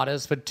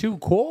starters for 2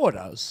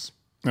 quarters.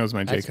 That was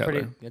my Jay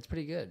Cutler. That's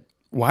pretty good.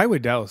 Why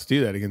would Dallas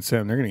do that against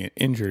them? They're going to get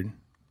injured.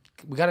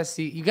 We got to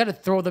see. You got to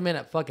throw them in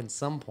at fucking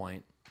some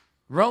point.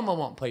 Romo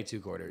won't play 2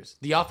 quarters.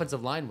 The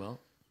offensive line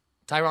will.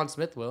 Tyron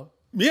Smith will.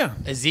 Yeah.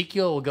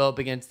 Ezekiel will go up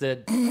against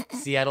the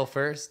Seattle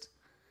first.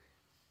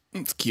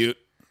 It's cute.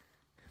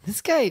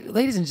 This guy,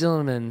 ladies and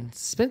gentlemen,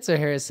 Spenser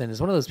Harrison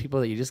is one of those people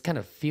that you just kind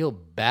of feel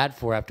bad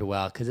for after a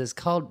while because it's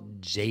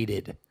called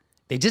jaded.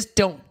 They just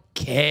don't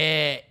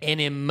care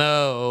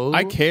anymore.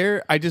 I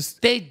care. They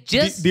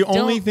just the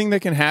only thing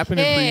that can happen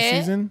in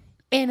preseason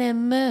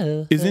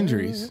anymore is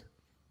injuries.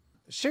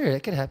 Sure,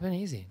 it could happen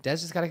easy.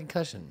 Dad's just got a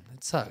concussion.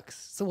 It sucks.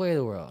 It's the way of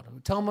the world.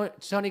 Tell him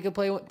Tony could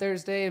play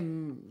Thursday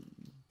and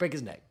break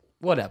his neck.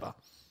 Whatever.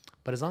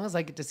 But as long as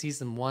I get to see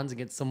some ones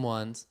against some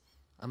ones,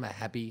 I'm a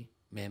happy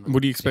man.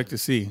 What do you expect to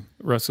see?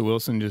 Russell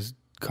Wilson just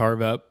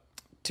carve up?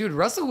 Dude,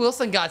 Russell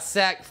Wilson got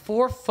sacked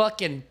 4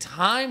 fucking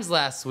times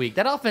last week.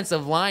 That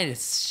offensive line is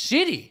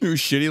shitty. It was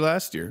shitty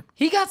last year.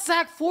 He got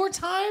sacked 4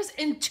 times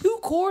in 2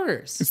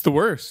 quarters. It's the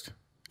worst.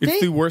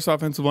 It's the worst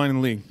offensive line in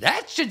the league.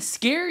 That should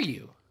scare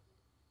you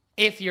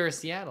if you're a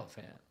Seattle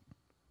fan.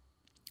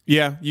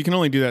 Yeah, you can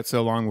only do that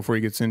so long before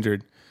he gets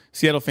injured.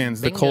 Seattle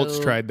fans, the Colts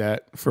tried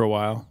that for a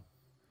while.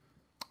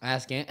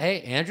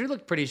 Hey, Andrew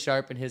looked pretty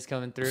sharp in his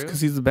coming through.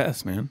 Because he's the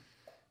best, man.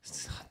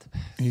 He's not the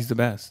best. He's the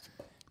best.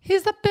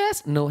 He's the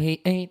best. No,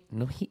 he ain't.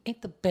 No, he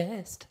ain't the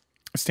best.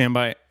 Stand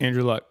by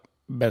Andrew Luck,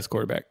 best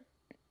quarterback.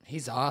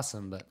 He's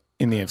awesome, but...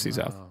 in the AFC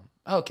South.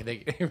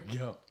 Okay, here we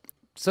go.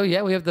 So,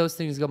 yeah, we have those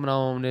things going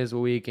on this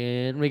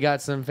weekend. We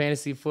got some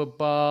fantasy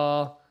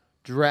football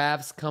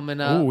drafts coming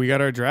up. Oh, we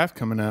got our draft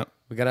coming up.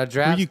 We got our Who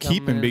draft. are you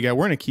keeping, big guy?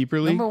 We're in a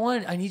keeper league. Number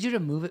 1, I need you to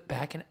move it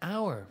back an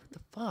hour. What the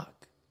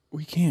fuck?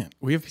 We can't.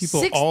 We have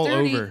people all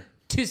over.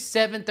 To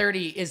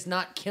 7:30 is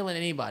not killing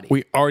anybody.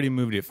 We already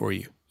moved it for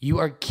you. You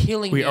are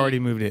killing me. We already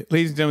moved it.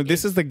 Ladies and gentlemen,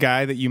 this is the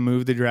guy that you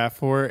moved the draft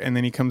for, and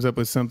then he comes up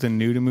with something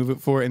new to move it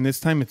for, and this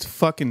time it's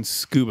fucking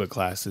scuba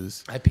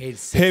classes. I paid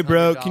 $600. Hey,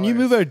 bro, can you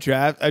move our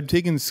draft? I'm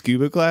taking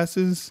scuba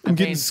classes. I'm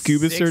getting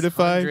scuba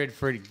certified.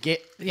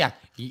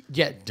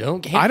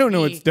 Don't hate I don't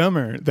know me. what's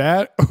dumber,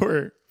 that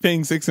or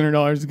paying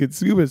 $600 to get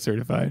scuba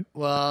certified.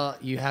 Well,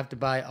 you have to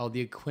buy all the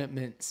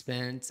equipment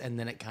spent, and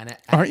then it kind of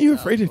Aren't you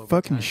afraid of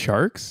fucking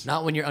sharks?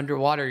 Not when you're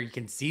underwater, you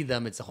can see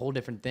them. It's a whole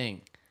different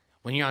thing.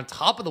 When you're on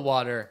top of the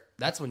water,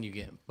 that's when you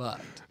get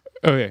fucked.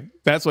 Okay,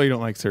 that's why you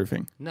don't like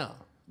surfing. No.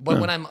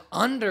 But when I'm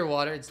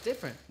underwater, it's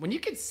different. When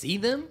you can see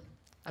them,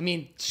 I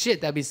mean,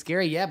 shit, that'd be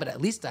scary, yeah, but at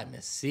least I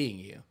miss seeing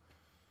you.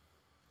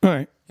 All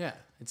right. Yeah,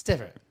 it's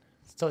different.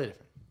 It's totally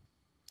different.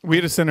 We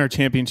had to send our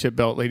championship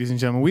belt, ladies and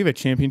gentlemen. We have a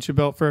championship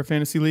belt for our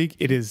fantasy league.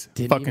 It is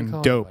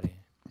fucking dope. Anybody.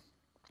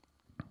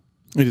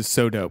 It is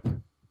so dope.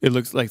 It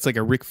looks like it's like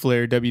a Ric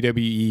Flair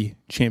WWE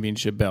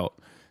championship belt.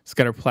 It's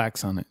got our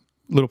plaques on it.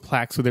 Little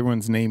plaques with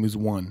everyone's name who's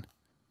won.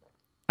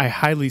 I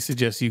highly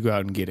suggest you go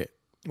out and get it.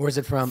 Where's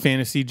it from?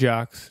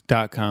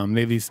 FantasyJocks.com. They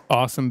have these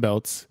awesome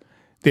belts.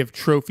 They have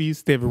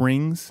trophies. They have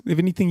rings. They have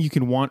anything you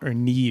can want or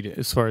need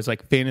as far as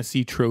like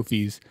fantasy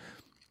trophies.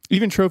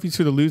 Even trophies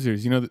for the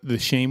losers. You know, the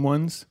shame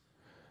ones.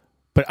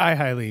 But I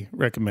highly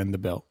recommend the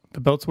belt.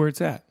 The belt's where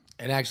it's at.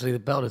 And actually, the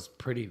belt is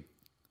pretty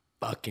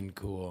fucking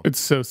cool. It's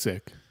so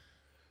sick.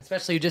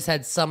 Especially you just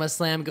had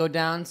SummerSlam go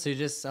down, so you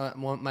just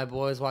my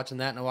boys watching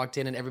that, and I walked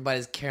in, and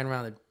everybody's carrying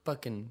around their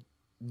fucking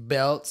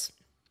belts.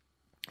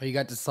 Or you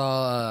got to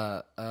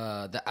saw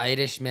the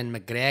Irishman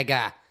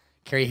McGregor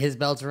carry his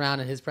belts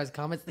around in his press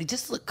conference. They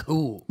just look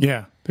cool.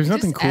 Yeah, there's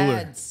nothing just cooler.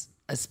 Adds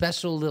a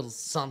special little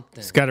something.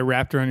 It's got it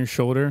wrapped around your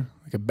shoulder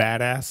like a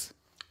badass.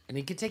 And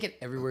you can take it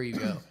everywhere you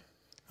go.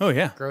 Oh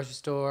yeah, Grocery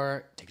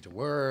store, take it to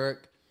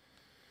work.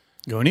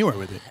 Go anywhere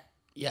with it.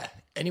 Yeah,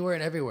 anywhere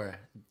and everywhere.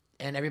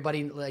 And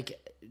everybody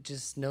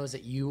just knows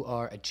that you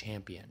are a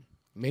champion.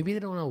 Maybe they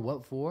don't know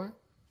what for.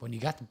 When you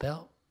got the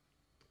belt,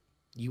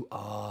 you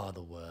are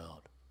the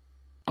world.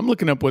 I'm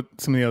looking up what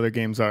some of the other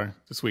games are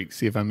this week.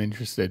 See if I'm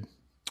interested.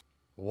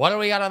 What do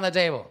we got on the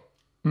table?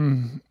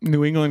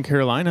 New England,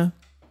 Carolina.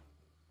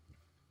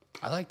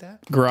 I like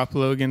that.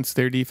 Garoppolo against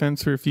their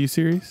defense for a few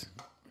series.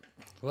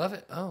 Love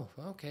it. Oh,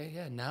 okay.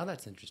 Yeah, now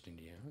that's interesting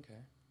to you. Okay.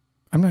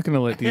 I'm not going to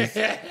let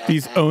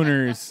these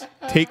owners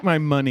take my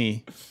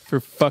money for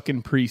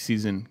fucking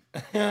preseason.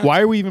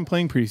 Why are we even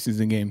playing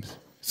preseason games?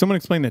 Someone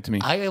explain that to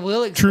me. I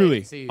will explain Truly,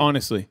 it to you.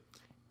 honestly.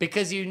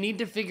 Because you need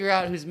to figure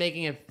out who's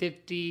making a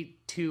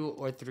 52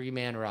 or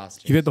 3-man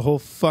roster. You had the whole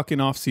fucking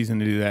offseason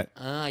to do that.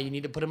 You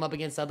need to put them up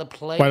against other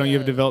players. Why don't you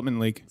have a development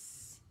league?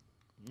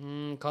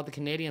 Called the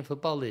Canadian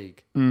Football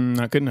League.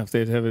 Not good enough. They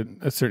have to have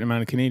a certain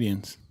amount of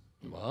Canadians.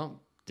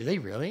 Well, do they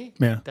really?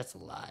 Yeah. That's a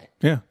lie.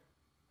 Yeah.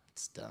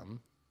 It's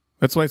dumb.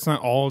 That's why it's not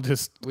all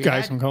just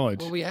guys from college.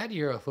 Well, we had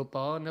Euro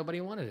football and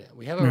nobody wanted it.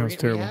 We have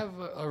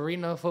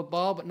arena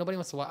football, but nobody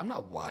wants to watch. I'm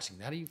not watching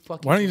that. Are you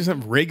fucking? Why don't you just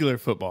have regular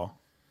football?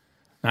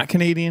 Not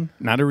Canadian,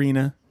 not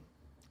arena.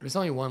 There's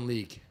only one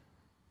league.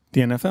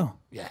 The NFL.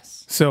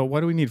 Yes. So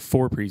why do we need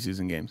 4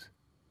 preseason games?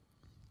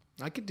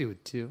 I could do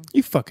it too.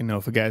 You fucking know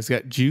if a guy's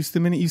got juice the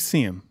minute you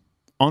see him.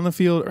 On the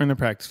field or in the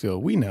practice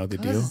field. We know the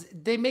deal.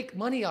 They make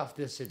money off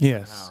this shit.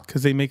 Yes,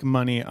 because they make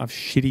money off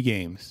shitty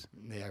games.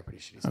 They are pretty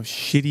shitty.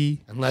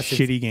 Of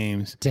shitty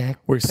games. Dak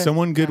where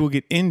someone good will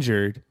get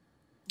injured.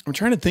 I'm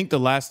trying to think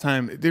the last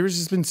time. There's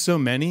just been so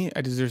many.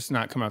 I just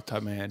not come off the top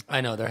of my head.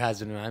 I know there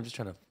has been. I'm just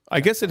trying to. I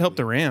guess it helped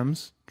the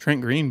Rams.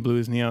 Trent Green blew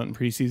his knee out in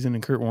preseason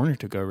and Kurt Warner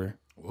took over.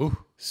 Ooh.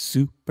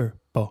 Super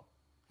Bowl.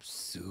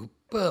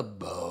 Super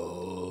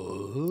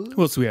Bowl.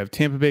 Who else do we have?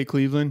 Tampa Bay,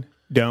 Cleveland.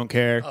 Don't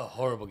care. A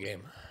horrible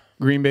game.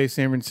 Green Bay,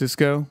 San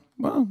Francisco.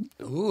 Well,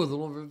 ooh, a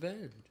little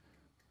revenge.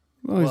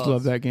 Always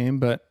love that game,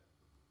 but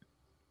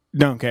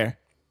don't care.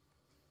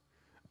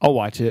 I'll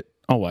watch it.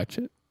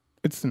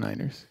 It's the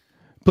Niners.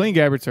 Blaine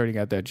Gabbert's already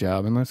got that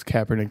job, unless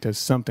Kaepernick does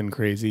something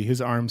crazy. His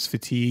arm's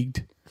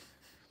fatigued.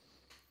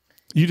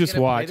 You just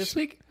watch. This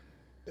week?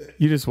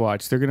 You just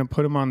watch. They're going to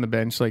put him on the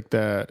bench like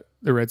the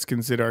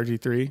Redskins did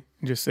RG3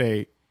 and just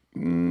say,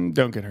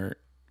 don't get hurt.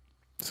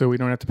 So we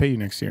don't have to pay you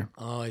next year.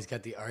 Oh, he's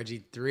got the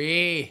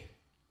RG3.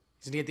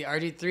 He's going to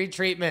get the RG3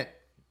 treatment.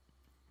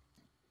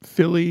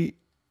 Philly,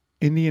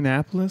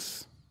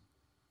 Indianapolis,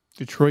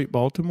 Detroit,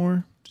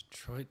 Baltimore.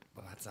 Detroit?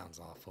 Well, that sounds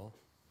awful.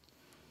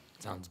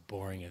 Sounds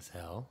boring as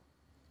hell.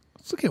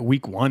 Let's look at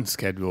week 1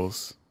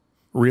 schedules.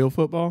 Real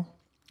football.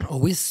 Oh,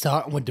 we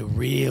starting with the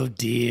real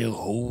deal,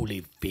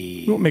 Holyfield.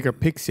 We won't make our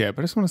picks yet,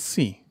 but I just want to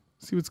see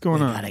what's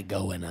going on. Got it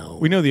going on.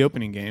 We know the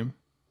opening game.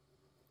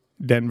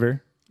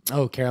 Denver.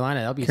 Oh,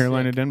 Carolina. That'll be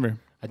Carolina, sick. Denver.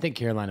 I think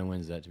Carolina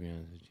wins that, to be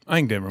honest with you. I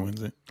think Denver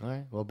wins it. All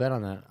right. Well, bet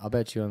on that. I'll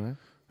bet you on that.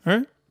 All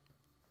right.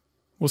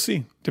 We'll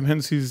see.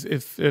 Depends who's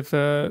if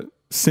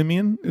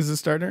Simeon is the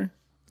starter.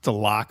 It's a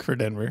lock for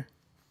Denver.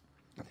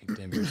 I think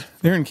Denver's.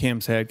 They're in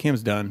Cam's head.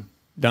 Cam's done.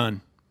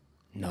 Done.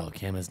 No,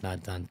 Cam is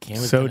not done. Cam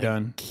is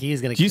Done. He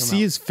is gonna. Do you see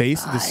his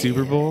face at the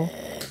Super Bowl?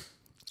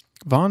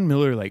 Von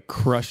Miller like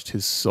crushed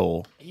his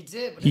soul. He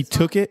did. But He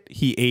took it,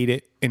 he ate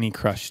it, and he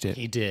crushed it.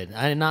 He did.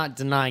 I'm not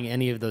denying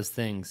any of those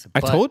things.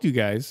 I told you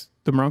guys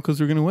the Broncos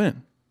were going to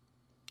win.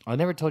 I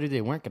never told you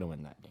they weren't going to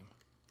win that game.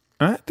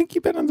 I think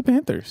you bet on the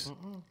Panthers.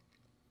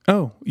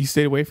 Oh, you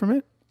stayed away from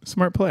it?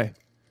 Smart play.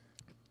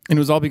 And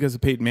it was all because of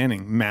Peyton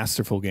Manning.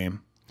 Masterful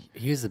game.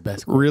 He was the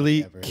best.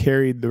 Really ever.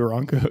 carried the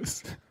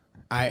Broncos.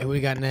 All right, who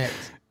we got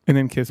next? And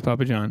then kissed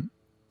Papa John.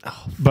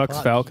 Oh, Bucks,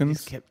 fuck. Falcons. He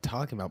just kept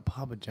talking about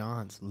Papa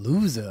John's.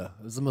 Loser.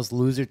 It was the most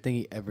loser thing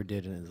he ever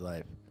did in his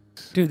life.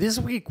 Dude, this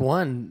week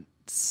one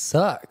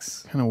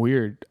sucks. Kind of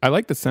weird. I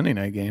like the Sunday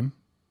night game.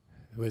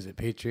 Who is it?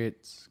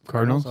 Patriots?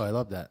 Cardinals? Oh, I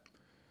love that.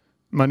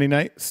 Monday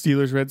night,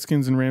 Steelers,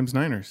 Redskins, and Rams,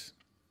 Niners.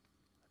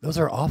 Those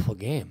are awful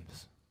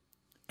games.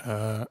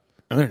 No,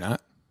 they're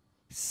not.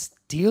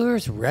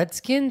 Steelers,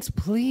 Redskins,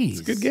 please.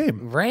 It's a good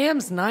game.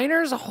 Rams,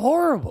 Niners,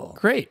 horrible.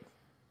 Great.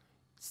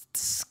 It's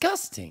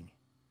disgusting.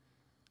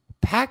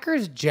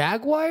 Packers,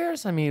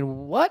 Jaguars? I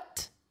mean,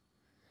 what?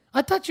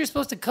 I thought you were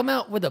supposed to come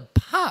out with a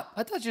pop.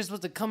 I thought you were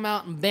supposed to come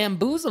out and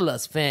bamboozle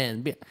us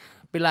fans.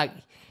 Be like,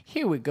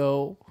 here we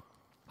go.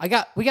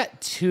 We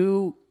got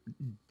two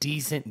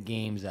decent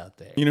games out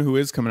there. You know who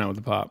is coming out with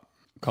the pop?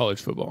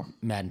 College football.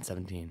 Madden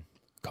 17.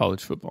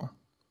 College football.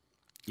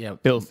 Yeah.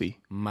 Filthy.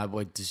 My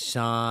boy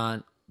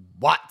Deshaun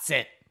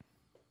Watson.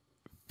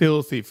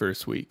 Filthy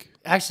first week.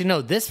 Actually,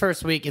 no, this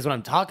first week is what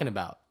I'm talking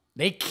about.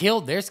 They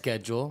killed their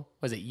schedule.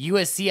 Was it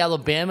USC,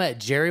 Alabama at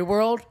Jerry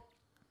World?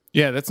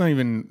 Yeah, that's not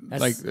even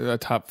like a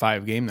top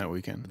 5 game that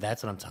weekend.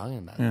 That's what I'm talking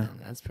about. Yeah. Man.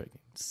 That's pretty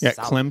Yeah,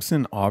 solid.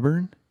 Clemson,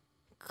 Auburn.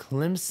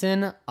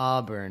 Clemson,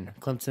 Auburn.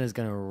 Clemson is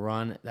going to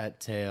run that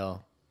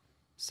tail.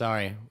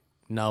 Sorry.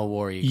 No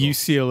war eagle.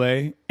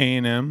 UCLA,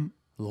 A&M.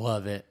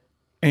 Love it.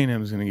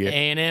 A&M is going to get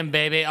A&M,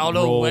 baby. All the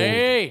rolled.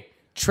 way.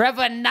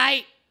 Trevor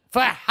Knight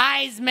for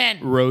Heisman.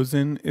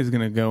 Rosen is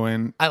going to go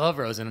in I love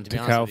Rosen, to be to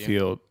honest Kyle with you.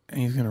 Field, and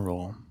he's going to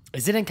roll.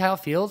 Is it in Kyle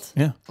Field?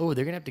 Yeah. Oh,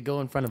 they're going to have to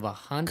go in front of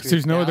 100,000 Because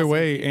there's no other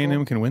way people.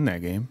 A&M can win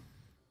that game.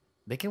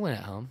 They can win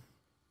at home.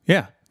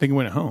 Yeah, they can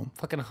win at home.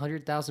 Fucking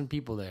 100,000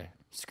 people there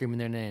screaming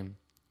their name.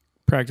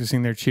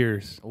 Practicing their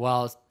cheers.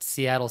 While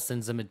Seattle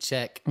sends them a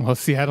check Well,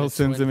 Seattle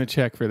sends them a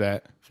check for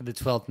that. for the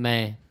 12th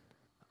May.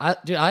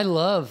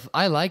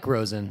 I like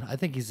Rosen. I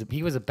think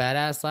he was a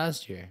badass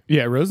last year.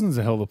 Yeah, Rosen's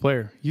a hell of a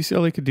player.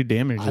 UCLA could do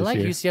damage I this like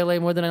year.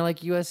 UCLA more than I like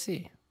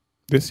USC.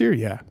 This year,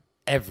 yeah.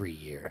 Every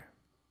year.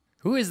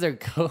 Who is their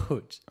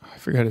coach? I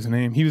forgot his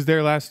name. He was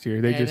there last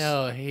year. They I just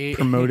know, he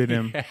promoted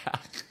him. Yeah.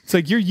 It's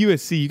like, you're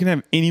USC. You can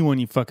have anyone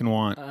you fucking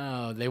want.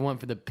 Oh, they went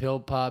for the pill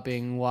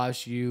popping,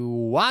 wash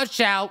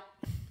out.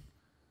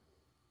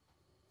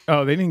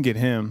 Oh, they didn't get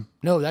him.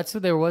 No, that's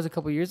what there was a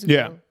couple years ago.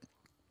 Yeah.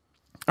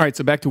 All right,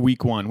 so back to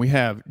week 1. We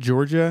have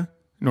Georgia,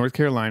 North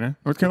Carolina.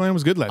 North Carolina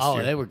was good last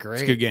year. Oh, they were It's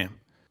great. a good game.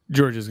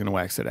 Georgia's going to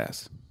wax that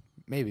ass.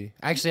 Maybe.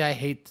 Actually, I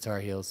hate the Tar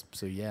Heels,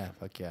 so yeah,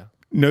 fuck yeah.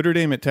 Notre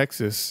Dame at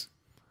Texas.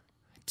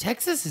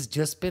 Texas has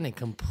just been a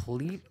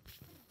complete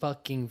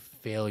fucking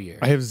failure.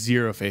 I have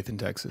zero faith in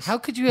Texas. How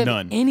could you have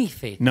None. any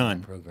faith in None.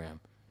 that program?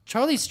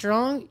 Charlie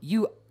Strong,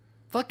 you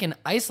fucking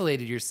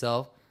isolated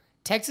yourself.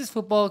 Texas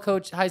football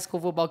coach, high school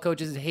football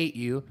coaches hate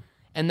you,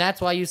 and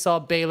that's why you saw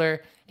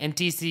Baylor and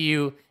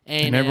TCU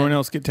And everyone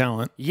else get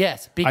talent.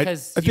 Yes,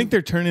 because I think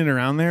they're turning it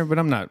around there, but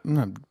I'm not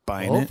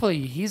buying it.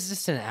 hopefully he's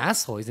just an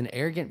asshole. He's an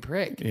arrogant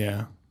prick,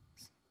 Yeah.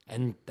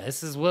 and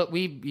this is what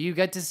you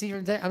get to see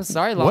from. I'm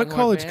sorry, What Longhorn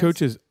college fans.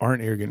 coaches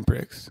aren't arrogant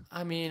pricks?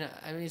 I mean,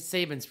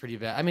 Saban's pretty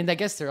bad. I mean, I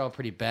guess they're all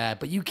pretty bad,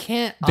 but you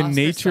can't. The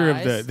nature of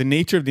ostracize- the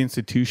nature of the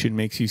institution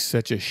makes you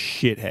such a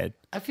shithead.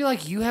 I feel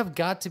like you have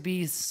got to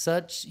be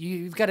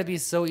you've got to be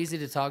so easy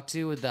to talk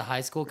to with the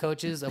high school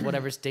coaches of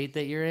whatever state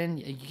that you're in.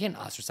 You can't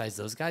ostracize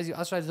those guys. You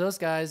ostracize those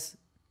guys,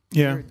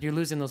 Yeah, you're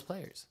losing those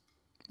players.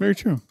 very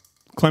true.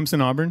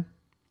 Clemson, Auburn.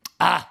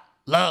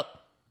 Love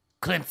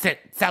Clemson,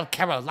 South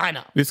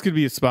Carolina. This could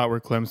be a spot where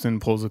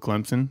Clemson pulls a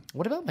Clemson.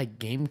 What about my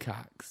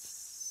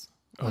Gamecocks?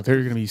 Oh,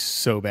 they're gonna be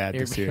so bad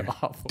They're this year.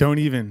 awful. Don't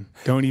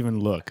even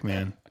look,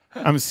 man.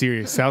 I'm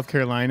serious. South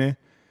Carolina.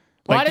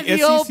 Why Like did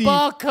the old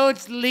ball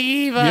coach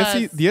leave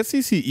us? The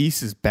SEC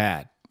East is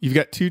bad. You've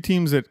got 2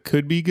 teams that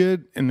could be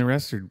good, and the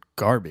rest are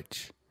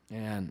garbage.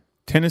 Man,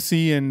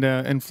 Tennessee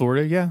and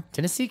Florida, yeah,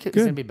 Tennessee is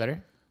going to be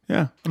better.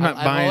 yeah. I'm not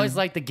I've buying. always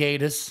liked the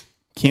Gators.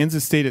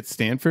 Kansas State at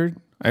Stanford.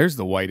 There's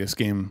the whitest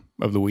game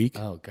of the week.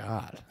 Oh,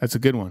 God. That's a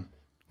good one.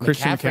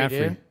 Christian McCaffrey, McCaffrey.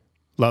 dude.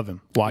 Love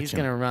him. Watch He's him.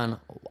 going to run.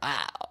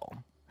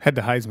 Wow. Had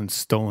the Heisman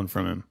stolen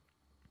from him.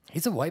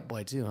 He's a white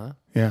boy, too, huh?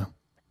 Yeah.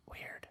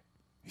 Weird.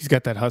 He's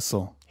got that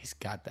hustle. He's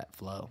got that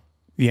flow.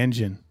 The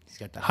engine. He's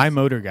got that. High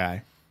motor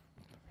guy.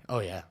 Oh,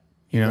 yeah.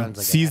 You know, Runs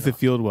like a sees the animal.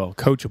 field well.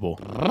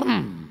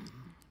 Coachable.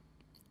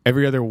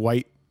 Every other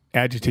white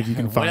adjective you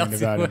can What find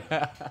else? about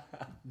him.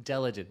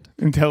 Intelligent.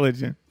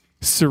 Intelligent.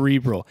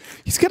 Cerebral.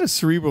 He's got a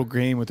cerebral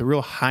brain with a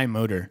real high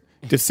motor.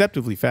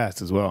 Deceptively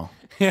fast as well.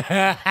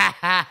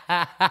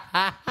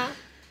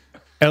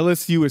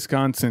 LSU,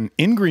 Wisconsin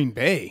in Green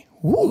Bay.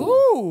 Woo.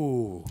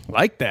 Ooh.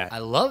 Like that. I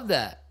love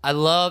that. I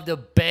love the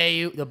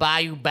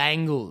Bayou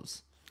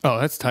Bengals. Oh,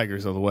 that's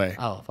Tigers all the way.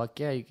 Oh, fuck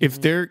yeah.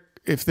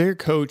 If their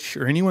coach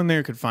or anyone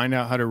there could find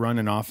out how to run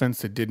an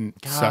offense that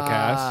didn't suck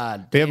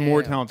ass, they have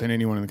more talent than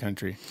anyone in the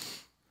country.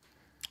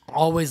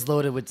 Always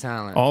loaded with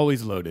talent.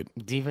 Always loaded.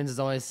 Defense is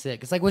always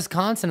sick. It's like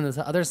Wisconsin on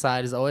the other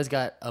side has always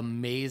got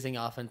amazing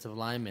offensive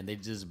linemen. They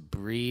just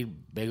breed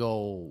big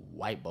old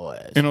white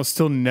boys. And I'll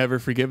still never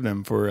forgive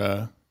them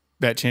for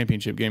that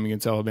championship game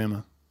against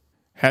Alabama.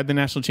 Had the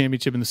national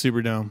championship in the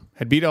Superdome.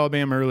 Had beat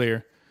Alabama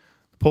earlier.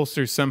 The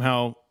pollsters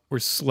somehow were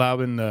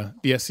sloughing the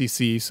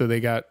SEC, so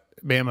they got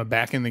Bama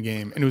back in the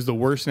game. And it was the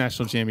worst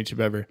national championship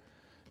ever.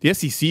 The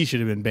SEC should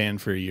have been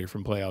banned for a year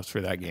from playoffs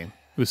for that game.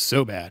 It was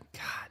so bad.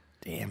 God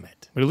damn it.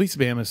 But at least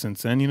Bama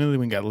since then, they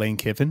went and got Lane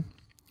Kiffin.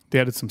 They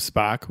added some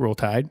Spock, Roll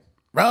Tide.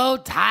 Roll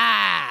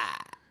Tide.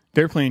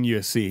 They're playing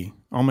USC.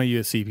 All my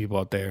USC people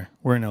out there,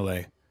 we're in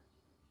LA.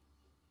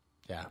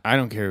 Yeah. I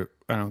don't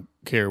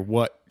care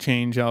what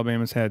change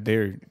Alabama's had.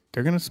 They're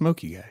gonna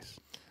smoke you guys.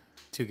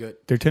 Too good.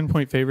 They're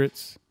 10-point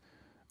favorites.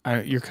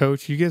 Your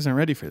coach, you guys aren't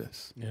ready for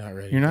this. You're not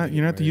ready. You're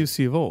not the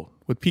USC of old.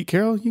 With Pete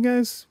Carroll, you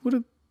guys would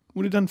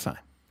have done fine.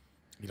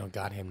 You don't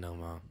got him no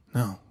more.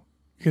 No.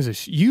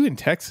 Because you in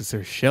Texas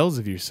are shells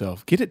of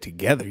yourself. Get it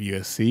together,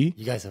 USC.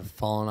 You guys have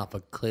fallen off a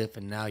cliff,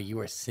 and now you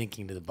are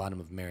sinking to the bottom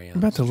of Mariana. I'm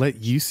about to let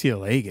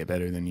UCLA get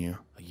better than you.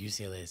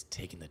 UCLA is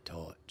taking the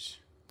torch.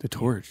 The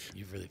torch.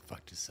 You've really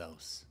fucked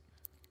yourselves.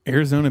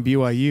 Arizona,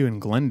 BYU, and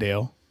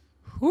Glendale.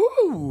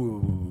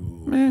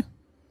 Ooh. Meh.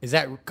 Is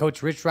that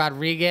Coach Rich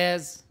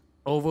Rodriguez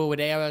over with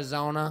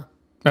Arizona?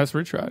 That's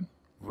Rich Rod.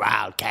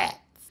 Wildcats.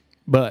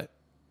 But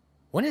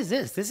when is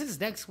this? This is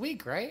next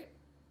week, right?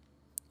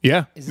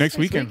 yeah, Is this next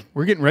weekend. week?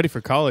 We're getting ready for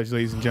college,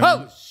 ladies and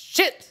gentlemen. Oh,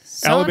 shit.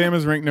 Son.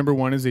 Alabama's ranked number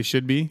 1 as they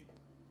should be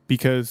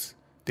because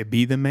to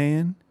be the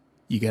man,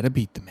 you got to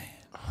beat the man.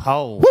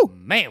 Oh, Woo.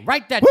 man.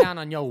 Write that Woo. down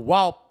on your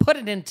wall. Put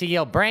it into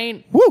your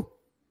brain. Woo!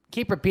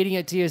 Keep repeating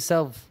it to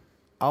yourself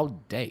all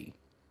day.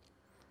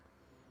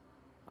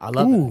 I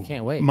love it. I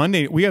can't wait.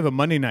 We have a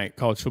Monday night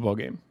college football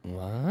game.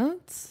 What?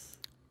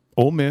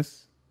 Ole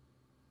Miss,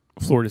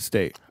 Florida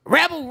State.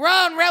 Rebel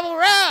run, rebel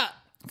run.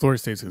 Florida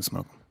State's going to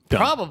smoke 'em. Done.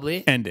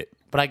 Probably. End it.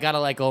 But I got to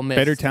like Ole Miss.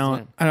 Better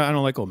talent. I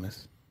don't like Ole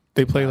Miss.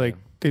 They play like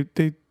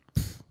they.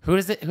 Who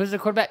is it? Who's the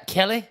quarterback?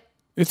 Kelly?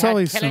 It's Chad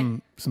always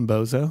Kelly? some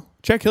bozo.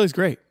 Chad Kelly's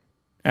great,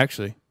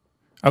 actually.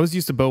 I was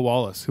used to Bo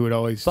Wallace, who would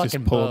always Fucking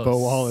just pull a Bo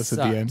Wallace at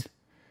the sucked. end.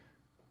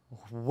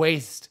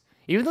 Waste.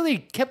 Even though they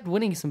kept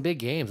winning some big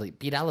games, like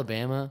beat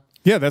Alabama.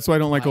 Yeah, that's why I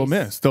don't like Ole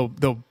Nice. Miss.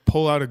 They'll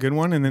pull out a good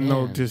one and then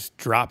they'll Man. just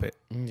drop it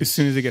as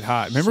soon as they get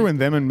hot. Remember when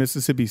them and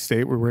Mississippi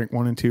State were ranked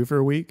 1 and 2 for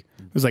a week?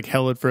 It was like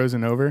hell had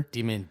frozen over,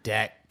 Demon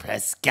Dak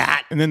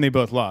Prescott. and then they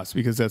both lost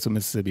because that's what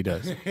Mississippi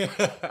does.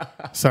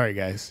 Sorry,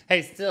 guys.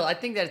 Hey, still, I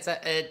think that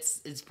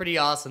it's pretty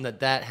awesome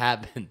that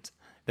happened.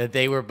 That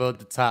they were both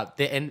the top.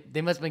 They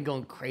must have been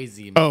going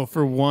crazy. Oh,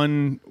 for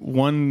one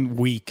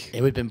week,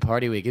 It would have been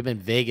party week. It would have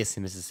been Vegas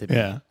and Mississippi.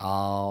 Yeah.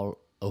 All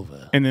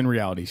over. and then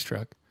reality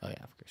struck. Oh, yeah,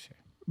 for sure.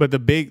 But the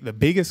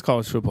biggest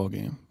college football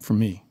game for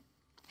me,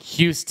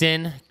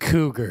 Houston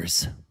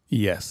Cougars.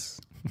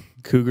 yes,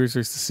 Cougars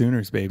versus the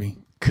Sooners, baby.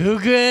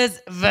 Cougars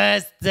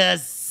versus the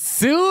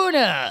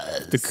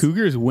Sooners. The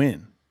Cougars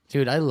win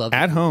Dude, I love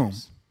at the home.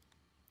 Cougars.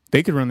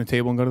 They could run the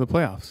table and go to the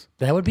playoffs.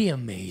 That would be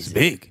amazing.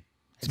 Big.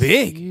 It's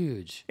big.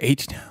 Huge.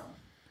 H-Town.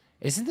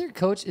 Isn't there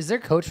coach? Is there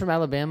coach from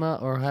Alabama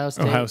or Ohio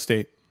State? Ohio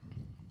State.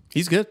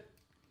 He's good.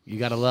 You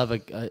gotta love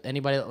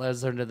anybody that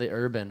lives under the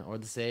urban or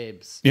the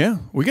Sabes. Yeah,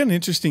 we got an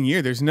interesting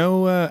year. There's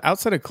no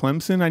outside of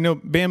Clemson. I know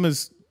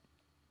Bama's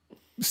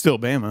still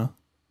Bama,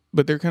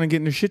 but they're kind of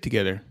getting their shit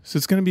together. So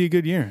it's going to be a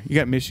good year. You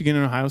got Michigan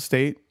and Ohio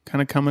State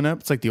kind of coming up.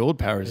 It's like the old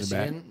powers are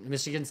back.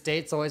 Michigan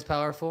State's always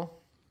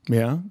powerful.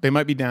 Yeah, they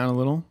might be down a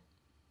little.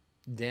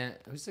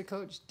 Who's the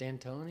coach?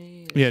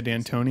 D'Antoni? Yeah,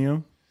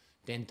 D'Antonio.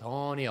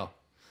 D'Antonio.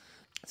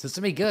 So it's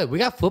gonna be good. We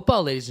got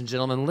football, ladies and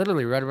gentlemen,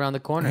 literally right around the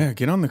corner. Yeah,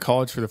 get on the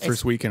college for the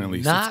first weekend at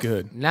least. It's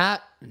good.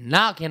 Not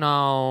knocking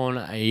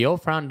on your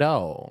front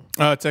door.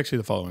 It's actually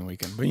the following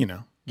weekend, but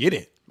get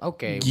it.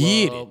 Okay,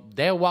 Get well,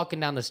 they're walking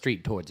down the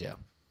street towards you.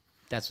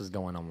 That's what's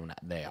going on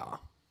there.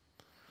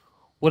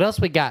 What else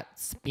we got,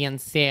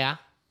 Spenser?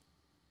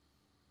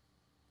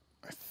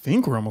 I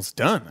think we're almost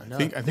done.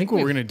 I think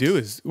what we're gonna do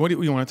is what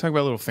do you want to talk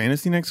about a little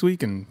fantasy next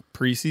week and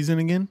preseason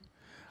again?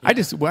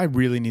 Yeah. I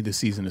really need the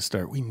season to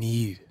start.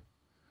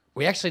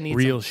 We actually need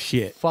real some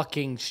shit.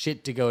 fucking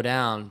shit to go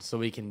down so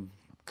we can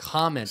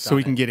comment So on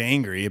we can it. get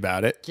angry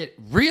about it Get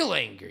real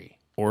angry.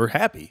 or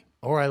happy.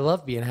 Or I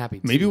love being happy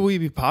too. Maybe we'll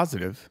be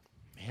positive.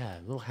 Yeah,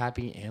 a little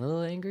happy and a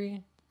little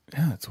angry.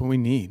 Yeah, that's what we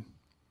need.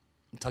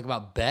 Talk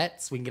about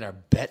bets. We can get our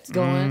bets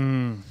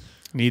going.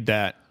 Need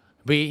that.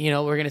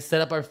 We're gonna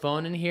set up our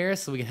phone in here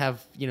so we can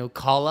have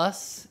call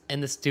us in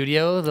the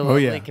studio. The Oh,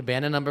 yeah. lovely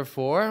Cabana number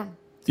 4.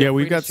 Yeah, Feel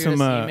we've free got to shoot us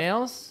some,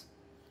 emails.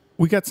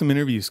 We got some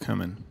interviews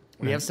coming.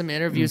 We have some in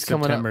interviews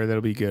coming September. up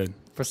That'll be good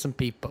for some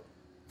people.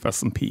 for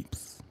some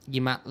peeps.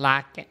 You might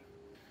like it.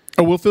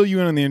 Oh, we'll fill you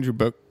in on the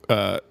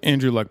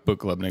Andrew Luck book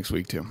club next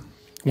week too.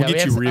 We'll we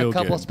get have you real a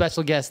couple good.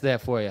 special guests there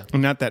for you.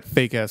 And not that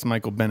fake ass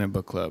Michael Bennett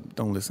book club.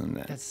 Don't listen to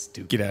that. That's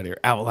stupid. Get out of here.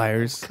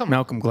 Outliers. Come on.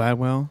 Malcolm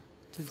Gladwell.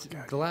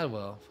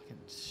 Gladwell, fucking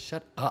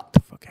shut up.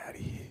 Get the fuck out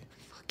of here.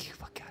 Fuck you,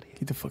 fuck out of here.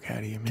 Get the fuck out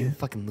of here, You man.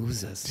 fucking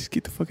losers. Just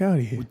get the fuck out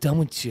of here. We're done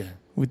with you.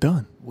 We're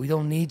done. We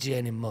don't need you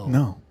anymore.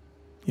 No.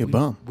 You're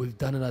bum. We've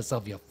done it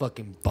ourselves, you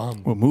fucking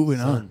bum. We're moving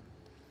son. on.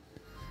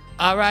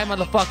 All right,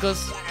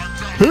 motherfuckers.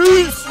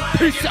 Peace.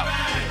 Peace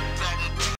out.